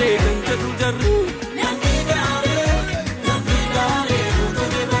kumare kante tu jarru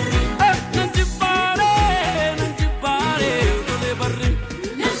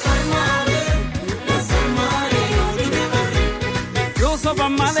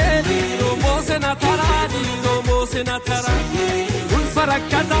Natara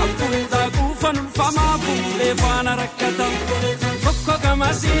ulfarakata funda kufan ulfama fule fana rakata tokko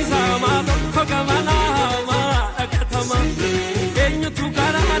gamasiza ma tokko gamana ma akatama enyu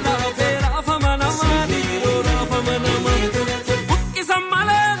tukara la vera famana ma di ora famana ma bukki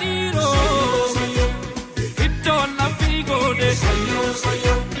samale ni ro itto la figo de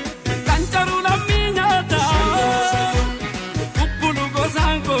sayo kancharu la minyata uppulu go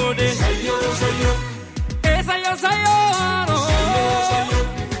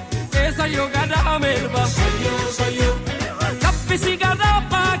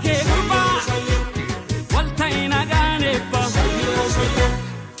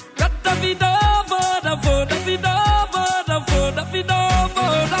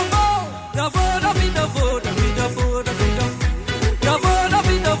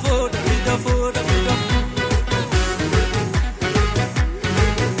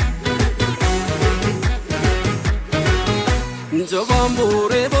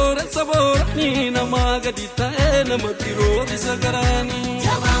Jabambore bore saborani namaga ditae namatiro disagarani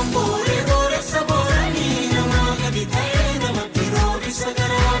Jabambore bore saborani namaga ditae namatiro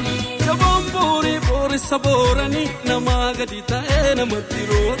disagarani Jabambore bore saborani namaga ditae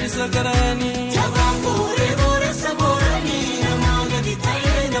namatiro disagarani Jabambore bore saborani namaga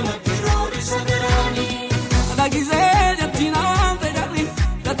ditae namatiro disagarani Dagize jatina tejali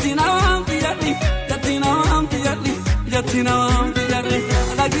jatina tejali jatina tejali Jatina tejali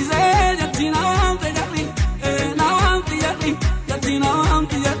dagize jatina tejali na tejali jatina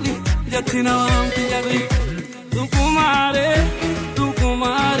tejali jatina tejali dukumare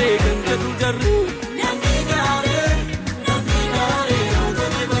gante tujarri nandinare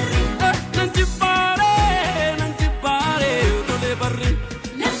odole barri nanjibare odole barri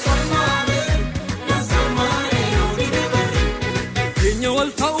nasalmare odole barri kenya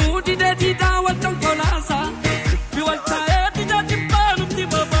wal taudi de dawat tankolasa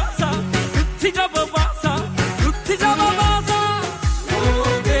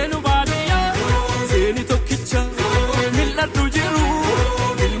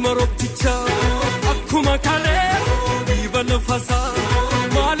Fasa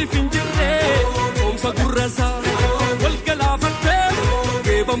mali finjire omsa gurrasa wal kalafatte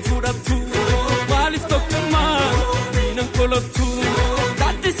gebam fudatu mali tokkma dinan kolatu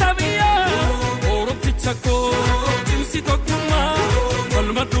datti sabiya oroptichako jinsi tokkma wal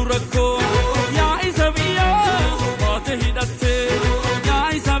madurako ya isabiya bate hidatte ya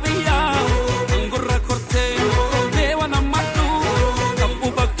isabiya angurra korte dewana matu kambu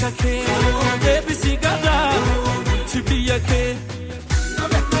bakkake debisi gada chibiyake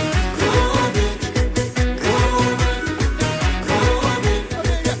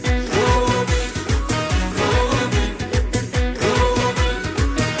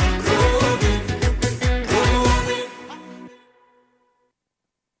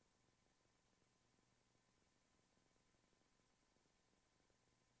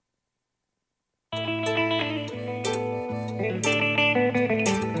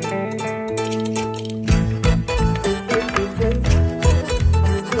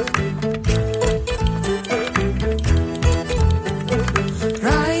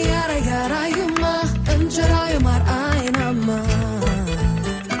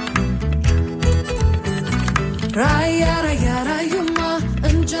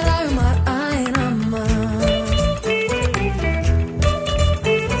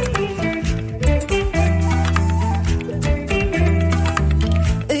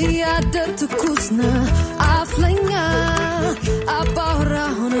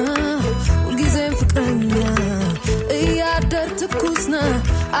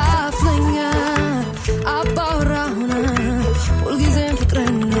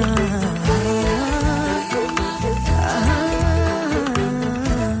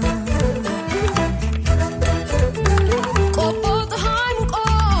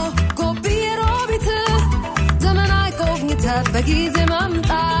በጊዜ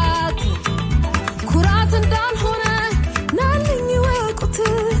ማምጣት ኩራት እንዳልሆነ ናልኝ ወቁት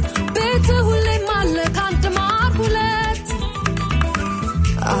ቤት ሁሌ ማለ ካንተ ማር ሁለት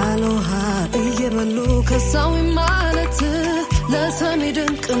አሎሃ እየበሉ ከሰው ማለት ለሰሚ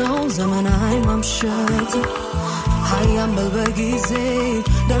ድንቅ ነው ዘመናዊ ማምሸት ሃያም በጊዜ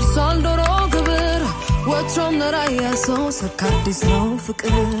ደርሷል ዶሮ ግብር ወትሮም ለራያ ሰው ሰካዲስ ነው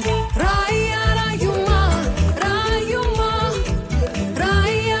ፍቅር ራያ ራዩማ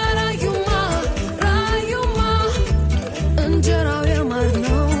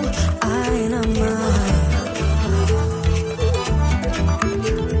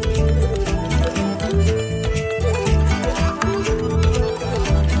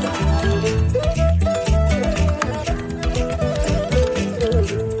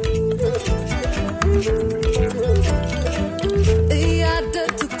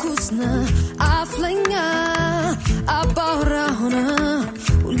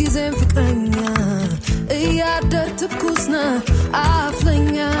ትኩስና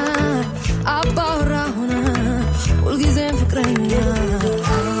አፍለኛ አባራ ሆነ ሁልጊዜ ፍቅረኛ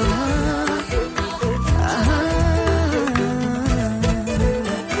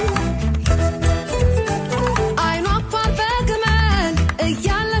አይኗ አፋር በግመል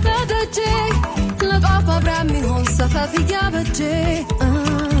እያለ በደጄ ለጧፍ አብራ የሚሆን ሰፈፍ እያበጄ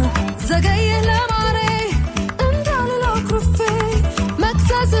ዘገየ ለማሬ እንዳልለው ክሩፌ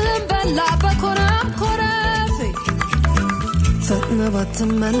መክሰስህን በላ በኮረም ፈጥነባት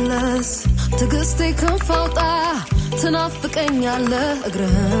መለስ ትግስቴ ከፋውጣ ትናፍቀኛለህ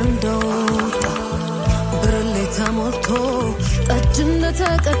እግርህን ደውጣ ብርሌ ተሞልቶ ጠጅ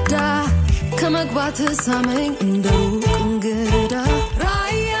እንደተቀዳ በመግባት ሳመኝ እንደሩቅ እንግዳ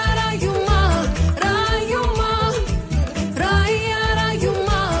ራያ ራዩማ ራዩማ ራያ ራዩማ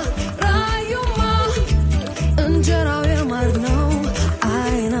ራዩማ እንጀራው የማር ነው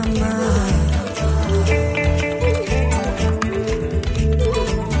አይናማ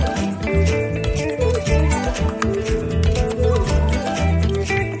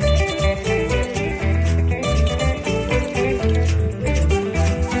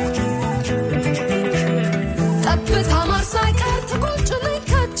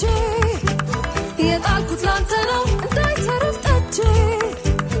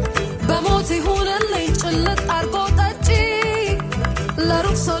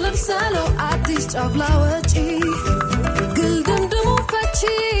ሰለው አዲስ ጫብላወጪ ግልድምድሙ ፈቺ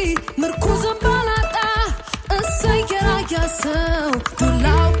ምርኩዝም ባላጣ እሰየራያሰው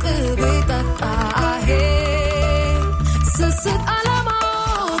ዱላው ቅቤ ጠጣ ስስት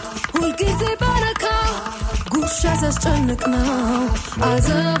አለማወቅ ሁልጊዜ በረካ ጉርሻ ሲያስጨንቅ ነው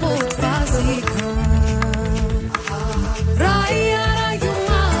አዘቦት ፋሲካ ራያ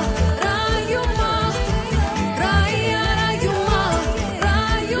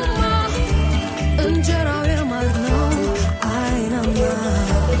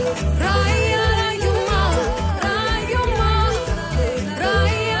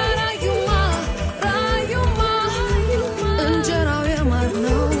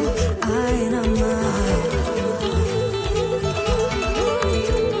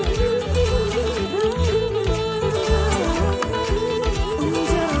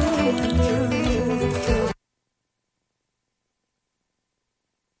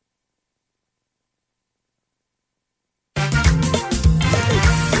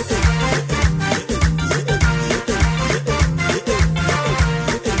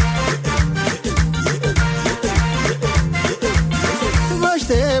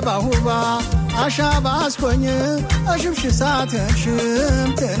አሻባስ ኮኝ አሽብሽ ሳትሽም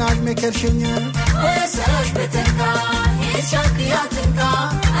ተናጅ መከርሽኝ ወሰሽ በተንካ የሻክያትንካ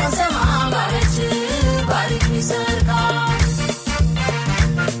አሰማ ባረች ባሪክ ሚሰርካ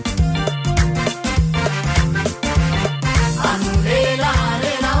አኑ ሌላ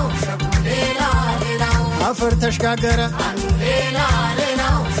ሌላው ሸኩ ሌላ ሌላው አፈር ተሽጋገረ አኑ ሌላ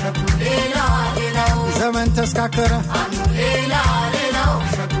ሌላው ሸኩ ሌላ ሌላው ዘመን ተስካከረ አኑ ሌላ ሌላው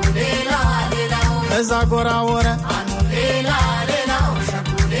ሸኩ ሌላ እዛ ጎራ ወረ አኑ ሌላ ሌላው ሸኩ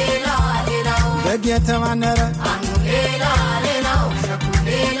ሌላ ሌላው በጌተማነረ አኑ ሌላ ሌላው ሸኩ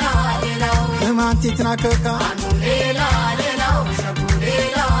ሌላ ሌላው ማንቲትናከካ አኑ ሌላ ሌላው ሸኩ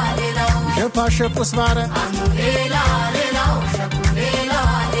ሌላ ሌላው ሸፓሸቁስ ባረ አኑ ሌላ ሌላው ሸኩ ሌላ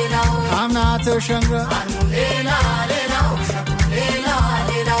ሌላው አምናተ ሸንረ አኑ ሌላ ሌላው ሸኩ ሌላ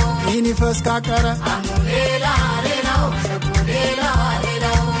ሌላው ይኒፈስ ካቀረ አኑ ሌላ ሌላው ሸኩ ሌላ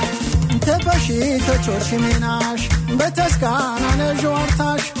ሌላው ተባሺ ተቾርሽ ሚናሽ በተስካና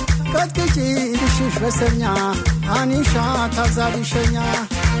ነጆርታሽ ቀጥቅጪ ልሽሽ በሰኛ አኒሻ ታዛቢሸኛ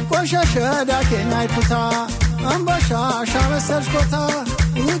ቆሻሸ ዳኬና ይኩታ አምባሻሻ በሰርሽኮታ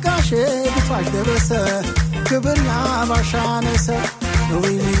ይቃሽ ድፋሽ ደበሰ ክብርኛ ባሻነሰ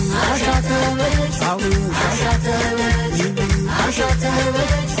ወይኒ አሻተበች አዊ አሻተበች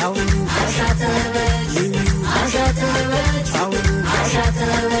አሻተበች አዊ አሻተበች አሻተበች አዊ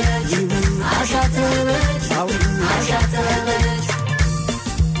አሻተበች አሻተበች አዊ አሻተበች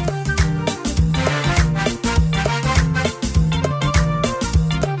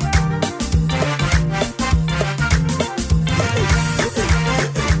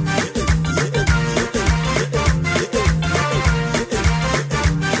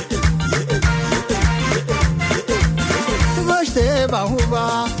ባሁባ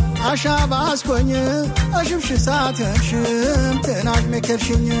አሻባስ ኮኝ አሽብሽ ሳትሽም ተናጅ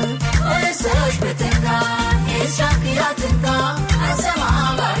መከርሽኝ ወሰሽ በተንካ የሻክያትንካ አሰማ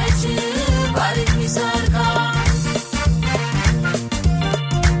ባረች ባሪክ ሚሰርካ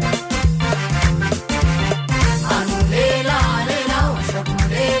አኑ ሌላ ሌላው ሸኩ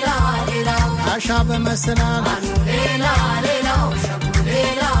ሌላ ሌላው አሻ በመሰናል አኑ ሌላ ሌላው ሸኩ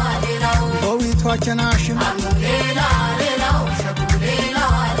ሌላ ሌላው በዊቷቸናሽም አኑ ሌላ ሌላው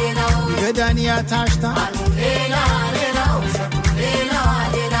ገዳንያ ታሽታ አኑ ሌላ ሌላው ሸኩ ሌላ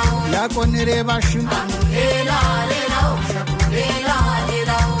ሌላው ያቆንሬ ባሽም አኑ ሌላ ሌላው ሸኩ ሌላ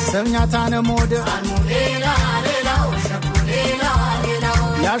ሌላው ሰብኛታነ ሞደ አኑ ሌላ ሌላው ሸኩ ሌላ ሌላው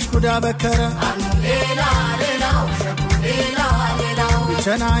ያሽኩዳ በከረ አኑ ሌላ ሌላው ሸኩ ሌላ ሌላው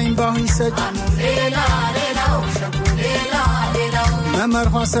ቸናይም ባሁ ይሰጭ አኑ ሌላ ሌላው ሸኩ ሌላ ሌላው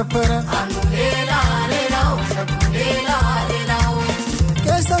መመርኋ ሰፈረ አኑ ሌላ ሌላው ሸኩ ሌላ ሌላው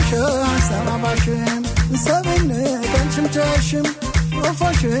ቀስተሽ ሰማባሽም ሰብን ቀንችም ቸሽም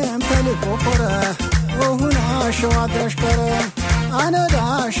وفشم تلك وفرة وهنا شواد رشكرة أنا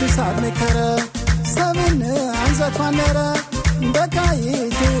داش سعد مكرة سبن عنزت فنرة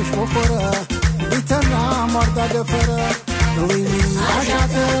بكايتش وفرة بيتنا مرضى قفرة ويني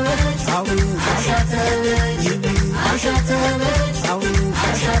عشاتر عوين عشاتر يمي عشاتر عوين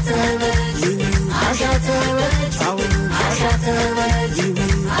عشاتر يمي عشاتر عوين عشاتر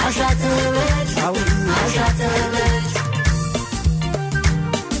يمي عشاتر عوين عشاتر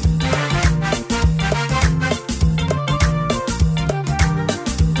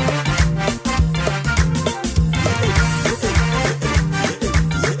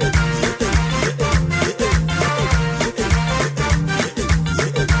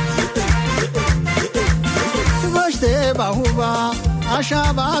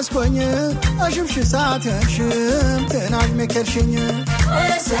عشاباس كوني أشوف شو ساتنشم تناج مكرشني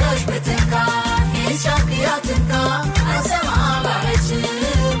أسرش بتنكا هيشاك ياتنكا أسمع بارتشي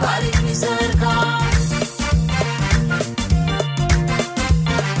بارك مسركا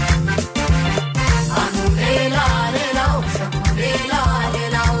أنو ليلا ليلا وشكو ليلا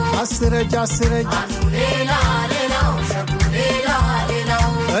ليلا أسرج أسرج أنو ليلا ليلا وشكو ليلا ليلا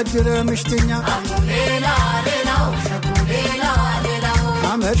أجر مشتنيا أنو ليلا ليلا وشكو ليلا ليلا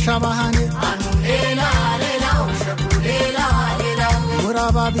عمر شبهاني أنو ليلا ليلا وشكو ليلا ليلا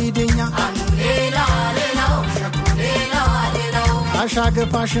مرابا بيدنيا أنو ليلا ليلا وشكو ليلا ليلا عشاق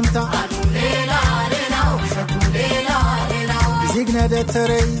باشمتا أنو ليلا ليلا وشكو ليلا ليلا زيقنا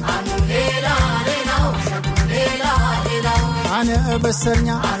دتري أنو ليلا ليلا وشكو ليلا ليلا أنا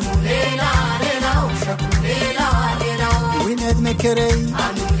أبسرنيا أنو ليلا ليلا وشكو ليلا ليلا وين أدمكري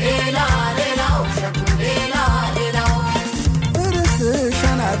أنو ليلا ليلا وشكو ليلا ليلا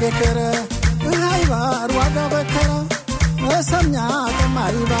شنا بكرة هاي بار واقع بكرة وسمعت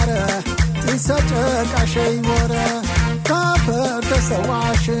معي بارة تسجل عشي ورا كافر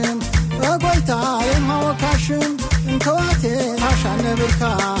تسواشم أقويتا يمهو كاشم انكواتي عشان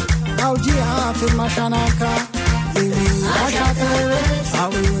نبركا أو جيها في المشاناكا يمي عشاتر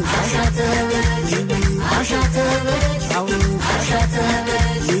عوين عشاتر يمي عشاتر عوين عشاتر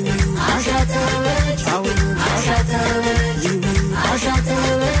يمي عشاتر عوين عشاتر يمي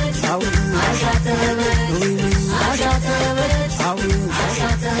عشاتر عوين عشاتر يمي عشاتر عوين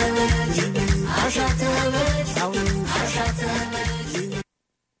عشاتر يمي عشاتر عوين عشاتر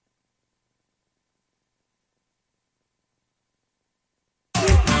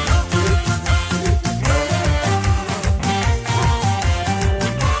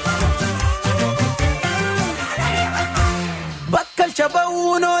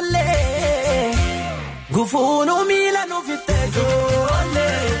شبونو لي غفونو ميلانو في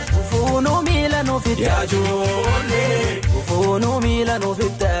التجولي غفونو ميلانو في التجولي غفونو ميلانو في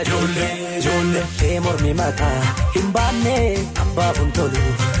التجولي جولي كيمورني ماتا همباني أبا فنتولو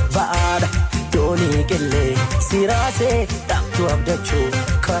بعد دوني كلي سيراسي تاكتو أبدتشو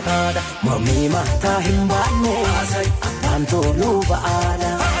كنادا مرمي ماتا همباني أبانتولو بعد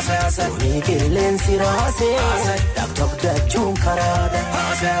دوني كلي سيراسي تاكتو أبدتشو كنادا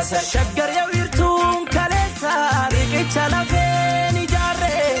شجر يويرتون كاليسا ريكيشا لفيني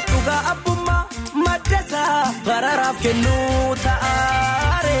جاري توغا أبوما مدسا غرارف كنو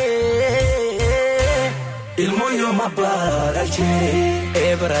تاري المويو مباركي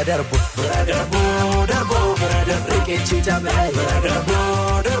برادر بو برادر بو دربو برادر ريكيشي جامعي برادر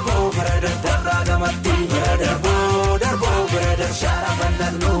بو دربو برادر دراغا ماتي برادر بو دربو برادر شارف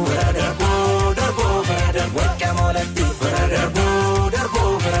النغنو برادر بو دربو برادر وكا مولتي برادر بو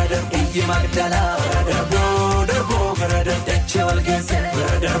دربو برادر إيجي مقدلا برادر بو دربو برادر تتشي والقسي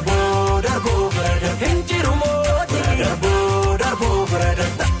برادر بو دربو برادر هنجي رموتي برادر بو دربو برادر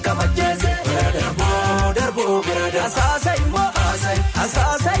تكا فجازي برادر بو دربو برادر أساسي مو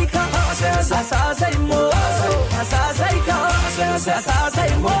أساسي كا أساسي مو أساسي كا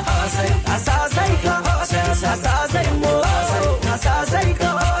أساسي مو أساسي كا أساسي مو أساسي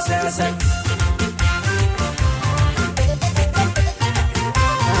كا أساسي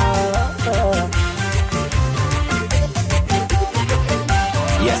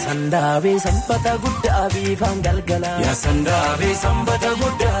يا سندابي سنبتا قدابي فانقلقلا يا سندابي سنبتا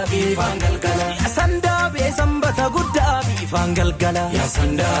قدابي فانقلقلا يا سندابي سنبتا قدابي فانقلقلا يا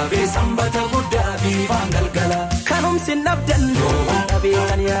سندابي سنبتا قدابي فانقلقلا كانوا سنبدن نبي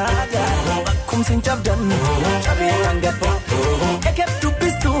تنيادا كم سنجبدن نبي تنقبو اكبتو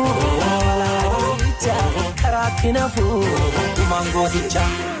بستو كراكنا فو مانغو ديجا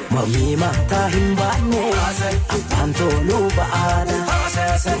مرمي ماتا همباني أبانتولو بعادا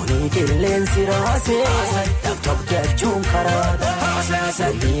سوني كلين سيراسي تبتب دجون كرادا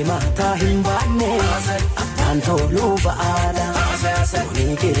مرمي ماتا همباني Apantolu baada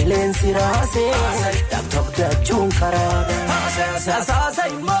Uni kilen sirase Daktok dachun karada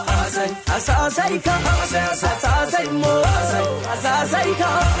Asasai mo Asasai ka Asasai mo Asasai ka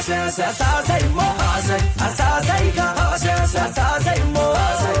Asasai mo Asasai ka Asasai mo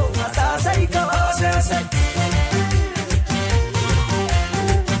Asasai ka Asasai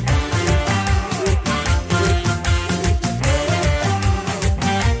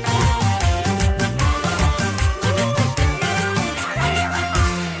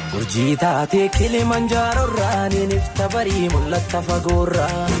Jitate Kilimanjaro rani niftabari mullatta fagora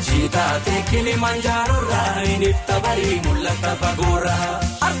Jitate Kilimanjaro rani niftabari mullatta fagora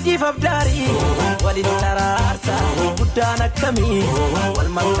Ardi fabdari walid tararsa Buddana kami wal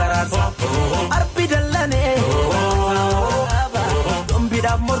mankararsa Arbi dallane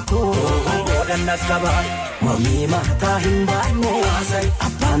Dombida morku Bodan nakaba Mami mahta himbane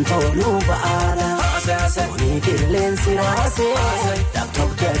Apantolu baada Uni kilen sirase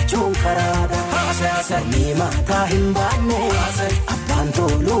Daktok dachun karada Mami mahta himbane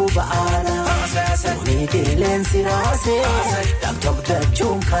Apantolu baada Uni kilen sirase Daktok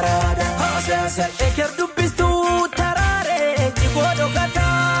dachun karada Eker dubbistu tarare Jigodo kata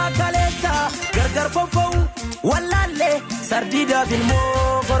kaleta Gargar fonfon Wallale Sardida filmo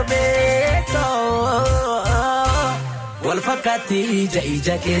gorbeto والفكاتي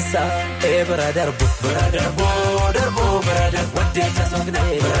جاي كيسا ايه برادر بو برادر ودي تسوقنا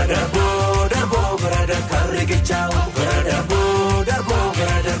برادر بو برادر كرق الجاو برادر بو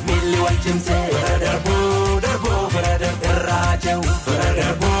برادر ميلي والجمسي برادر بو برادر الراجو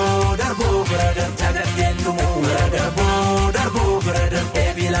برادر بو برادر تقد اللمو برادر بو برادر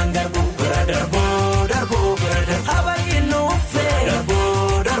ايه بيلانجر بو برادر بو برادر هباقي النوفي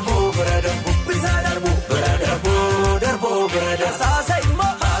برادر بو برادر بزادر بو برادر بو Asasai mo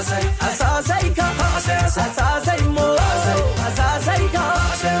Asasai ka Asasai mo Asasai ka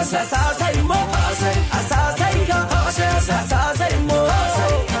Asasai mo Asasai ka Asasai mo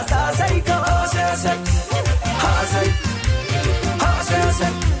Asasai ka Asasai Asasai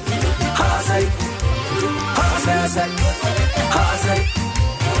Asasai Asasai Asasai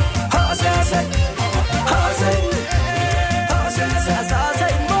Asasai Asasai Asasai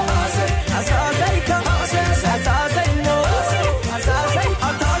Asasai mo Asasai ka Asasai mo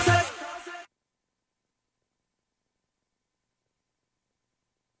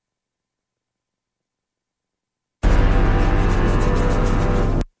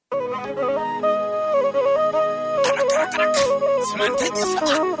سمعتني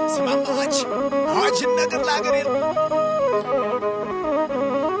سمع هاج النقر لاقرين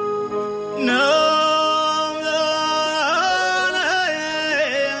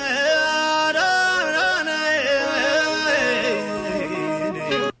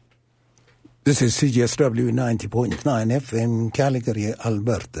This is CGSW 90.9 FM, Calgary,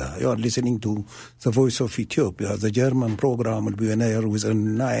 Alberta. You are listening to the Voice of Ethiopia. The German program will be on air within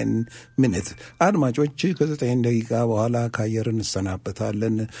 9 minutes. አድማጮች ከ9 ደቂቃ በኋላ ካየር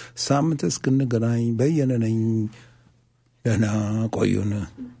እንሰናበታለን። ሳምንት እስክንገናኝ በየነ ነኝ። ደህና ቆዩን።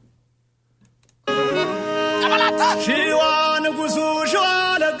 ሺዋ ንጉሱ ሺዋ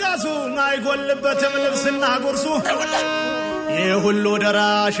ለጋሱ አይጎልበትም ልብስና ጉርሱ የሁሉ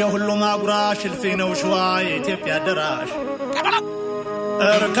ደራሽ የሁሉ ማጉራሽ እልፍ ነው ሸዋ የኢትዮጵያ ደራሽ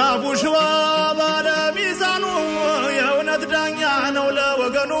እርካቡ ሸዋ ባለ ሚዛኑ የእውነት ዳኛ ነው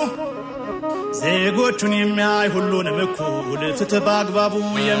ለወገኑ ዜጎቹን የሚያይ ሁሉንም እኩል ፍትህ በአግባቡ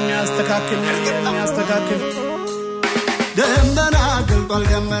የሚያስተካክል ደመና ገልጧል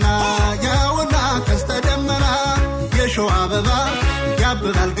ደመና ያውና ከስተ ደመና የሸዋ አበባ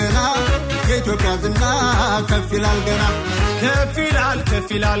ያብባል ገና የኢትዮጵያ ዝና ከፍ ይላል ገና ከፍ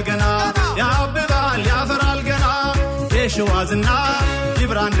ይላል ገና ያብባል ያፈራል ገና የሸዋ ዝና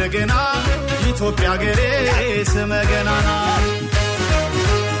ይብራ እንደገና ኢትዮጵያ ሀገሬ ስመ ገናና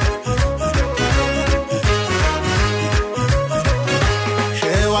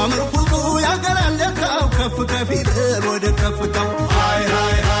ሸዋ ምርኩዙ ያገራለታው ከፍ ይላል ወደ ከፍታው ሃይ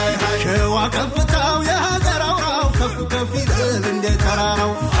ሃይ ሃይ ሃይ ሸዋ ከፍታው የሀገራው ከፍ ይላል እንደ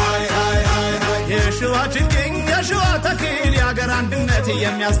ተራራው ሃይ ሃይ ሃይ ሃይ የሸዋ ችግኝ የሸዋ ተክል የሀገር አንድነት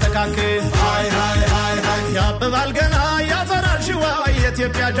የሚያስተካክል ሃይ ሃይ ሃይ ሃይ ያብባል ገና ያፈራል ሸዋ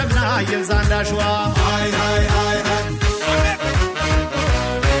የኢትዮጵያ ጀግና የዛንዳ ሸዋ ሃይ ሃይ ሃይ ሃይ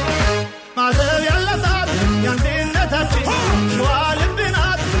ማዘብ ያለታት የአንድነታችን ሸዋ ልብ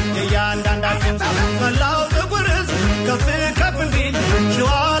ናት የእያንዳንዳችን መላው ጥቁር ሕዝብ ከፍ እንዲል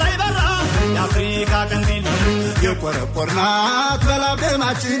ሸዋ ላይ በራ የአፍሪካ ቀንዲል የቆረቆርናት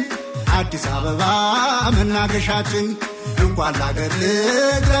በላደማችን አዲስ አበባ መናገሻችን እንኳን ላገር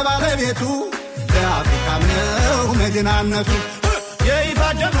ልጅ ለባለቤቱ የአፍሪካ ነው መዲናነቱ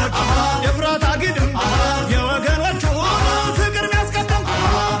የይፋጀኖች የፍራታ ግድም የወገኖቹ ፍቅር የሚያስቀደም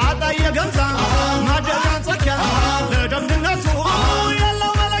አጣየ ገምዛ ማደጃን ጸኪያ ለደግነቱ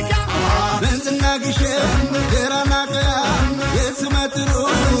ያለው መለኪያ በንዝና ግሸን ደራና ቀያ የስመጥሩ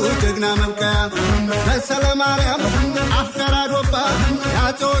ጀግና መብቀያ መሰለ ማርያም አፍቀራ ዶባ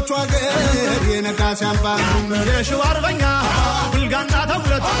ያጮቹ አገር የነጋሲ አምባ የሽዋ አርበኛ ብልጋና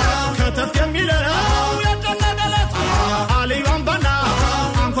ተብለት ከተፍ የሚለው ያጨነቀለት አልዩ አምባና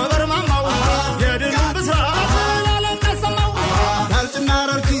አንኮበር ማማው የድሉን ብስራት ለዓለም ያሰማው ባልጭና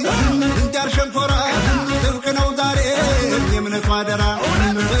ረርቲ እንጃር ሸንኮራ ጥብቅ ነው ዛሬ የእምነቱ አደራ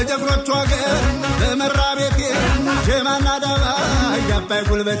በጀግኖቹ አገር በመራ ቤቴ ጀማና ዳባ ያባይ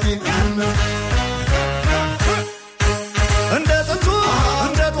ጉልበቴ እንደ ጥንቱ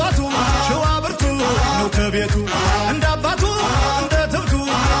እንደ ጧቱ ሸዋ ብርቱ ነው ከቤቱ እንደ አባቱ እንደ ትብቱ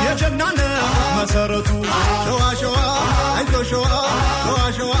የጀግናነ መሰረቱ ሸዋ ሸዋ አይዞ ሸዋ ሸዋ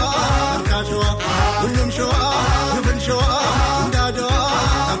ሸዋ በርካ ሸዋ ሁሉም ሸዋ ይብን ሸዋ እንዳደዋ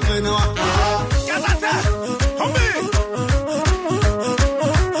ታፍነዋ ያዛተ ሆምቢ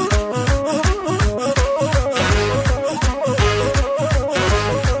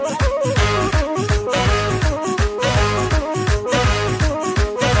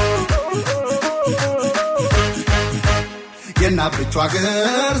የናብቹ አገር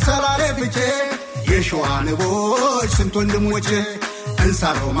ሰላሌ ፍቼ የሸዋ ንቦች ስንት ወንድሞቼ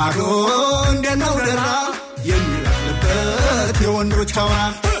እንሳሮ ማዶ እንደነው ደራ የሚለቅልበት የወንዶች ካውራ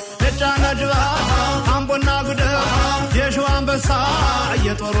የጫና ጅባት አምቦና ጉደር የሸዋ አንበሳ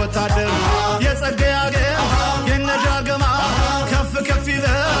የጦር ወታደር የጸገይ አገር የነጃገማ ከፍ ከፍ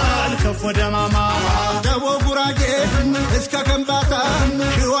ይበል ከፍ ወደ ማማ ደቦ ጉራጌ እስከ ከምባታ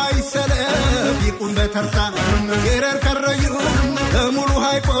ሸዋ ይሰለፍ ይቁም በተርታ የረር ከረዩ በሙሉ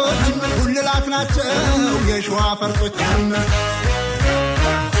ሐይቆች ሁልላት ናቸው የሸዋ ፈርጦች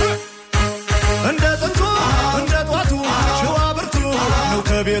እንደ ጥንቱ እንደ ጧቱ ሸዋ ብርቱ ነው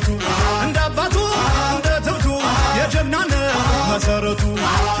ከቤቱ እንደ አባቱ እንደ ትብቱ የጀግናነ መሰረቱ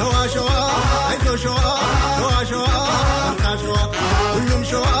ሸዋ ሸዋ አይዞ ሸዋ ሸዋ ሸዋ በርካ ሸዋ ሁሉም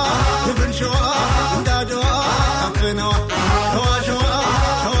ሸዋ ይብን ሸዋ እንዳደዋ ታፍነዋ ሸዋ ሸዋ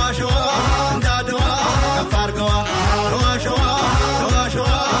ሸዋ ሸዋ እንዳደዋ ከፍ አድርገዋ ሸዋ ሸዋ ሸዋ ሸዋ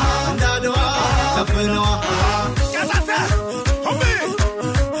እንዳደዋ ታፍነዋ ያዛተ ሆምቢ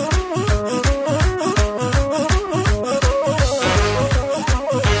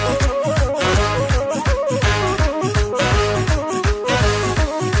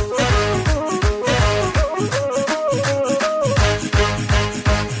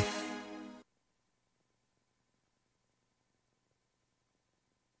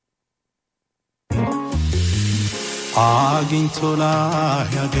አግኝቶ ላይ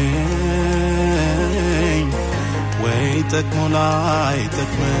ያገኝ ወይ ጠቅሞ ላይ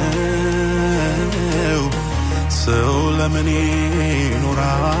ጠቅመው ሰው ለምን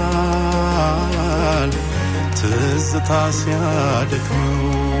ይኖራል ትዝታ ሲያደክመው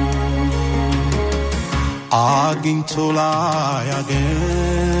አግኝቶ ላይ ያገኝ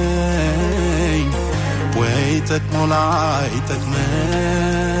ወይ ጠቅሞ ላይ ጠቅመው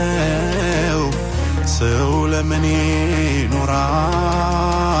ሰው ለምን ይኖራል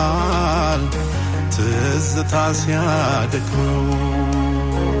ትዝታ ሲያደክመው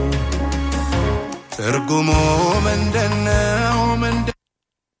ትርጉሙ ምንድነው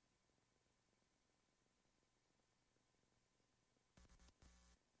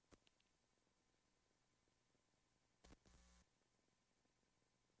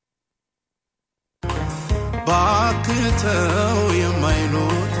ባክተው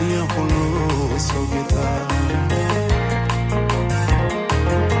የማይሉት የሁሉ ሰው ጌታ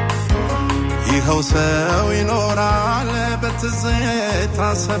ይኸው ሰው ይኖራል በትዝታ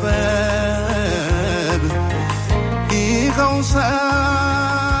ሰበብ ይኸው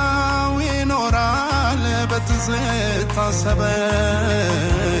ሰው ይኖራል በትዝታ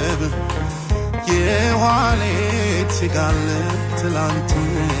ሰበብ የኋሊት ሲጋልብ ትላንትን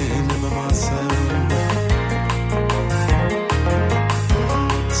በማሰብ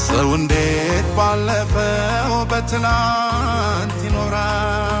ሰው እንዴት ባለፈው በትላንት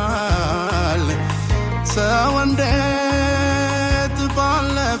ይኖራል ሰው እንዴት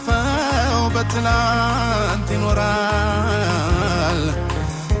ባለፈው በትላንት ይኖራል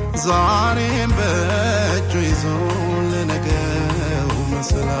ዛሬም በእጁ ይዞ ለነገው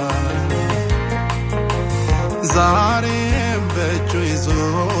መሰላል ዛሬም በእጁ ይዞ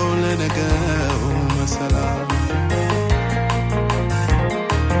ለነገው መሰላል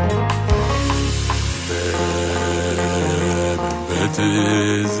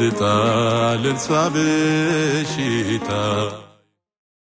በትዝታ ልልሳ በሽታ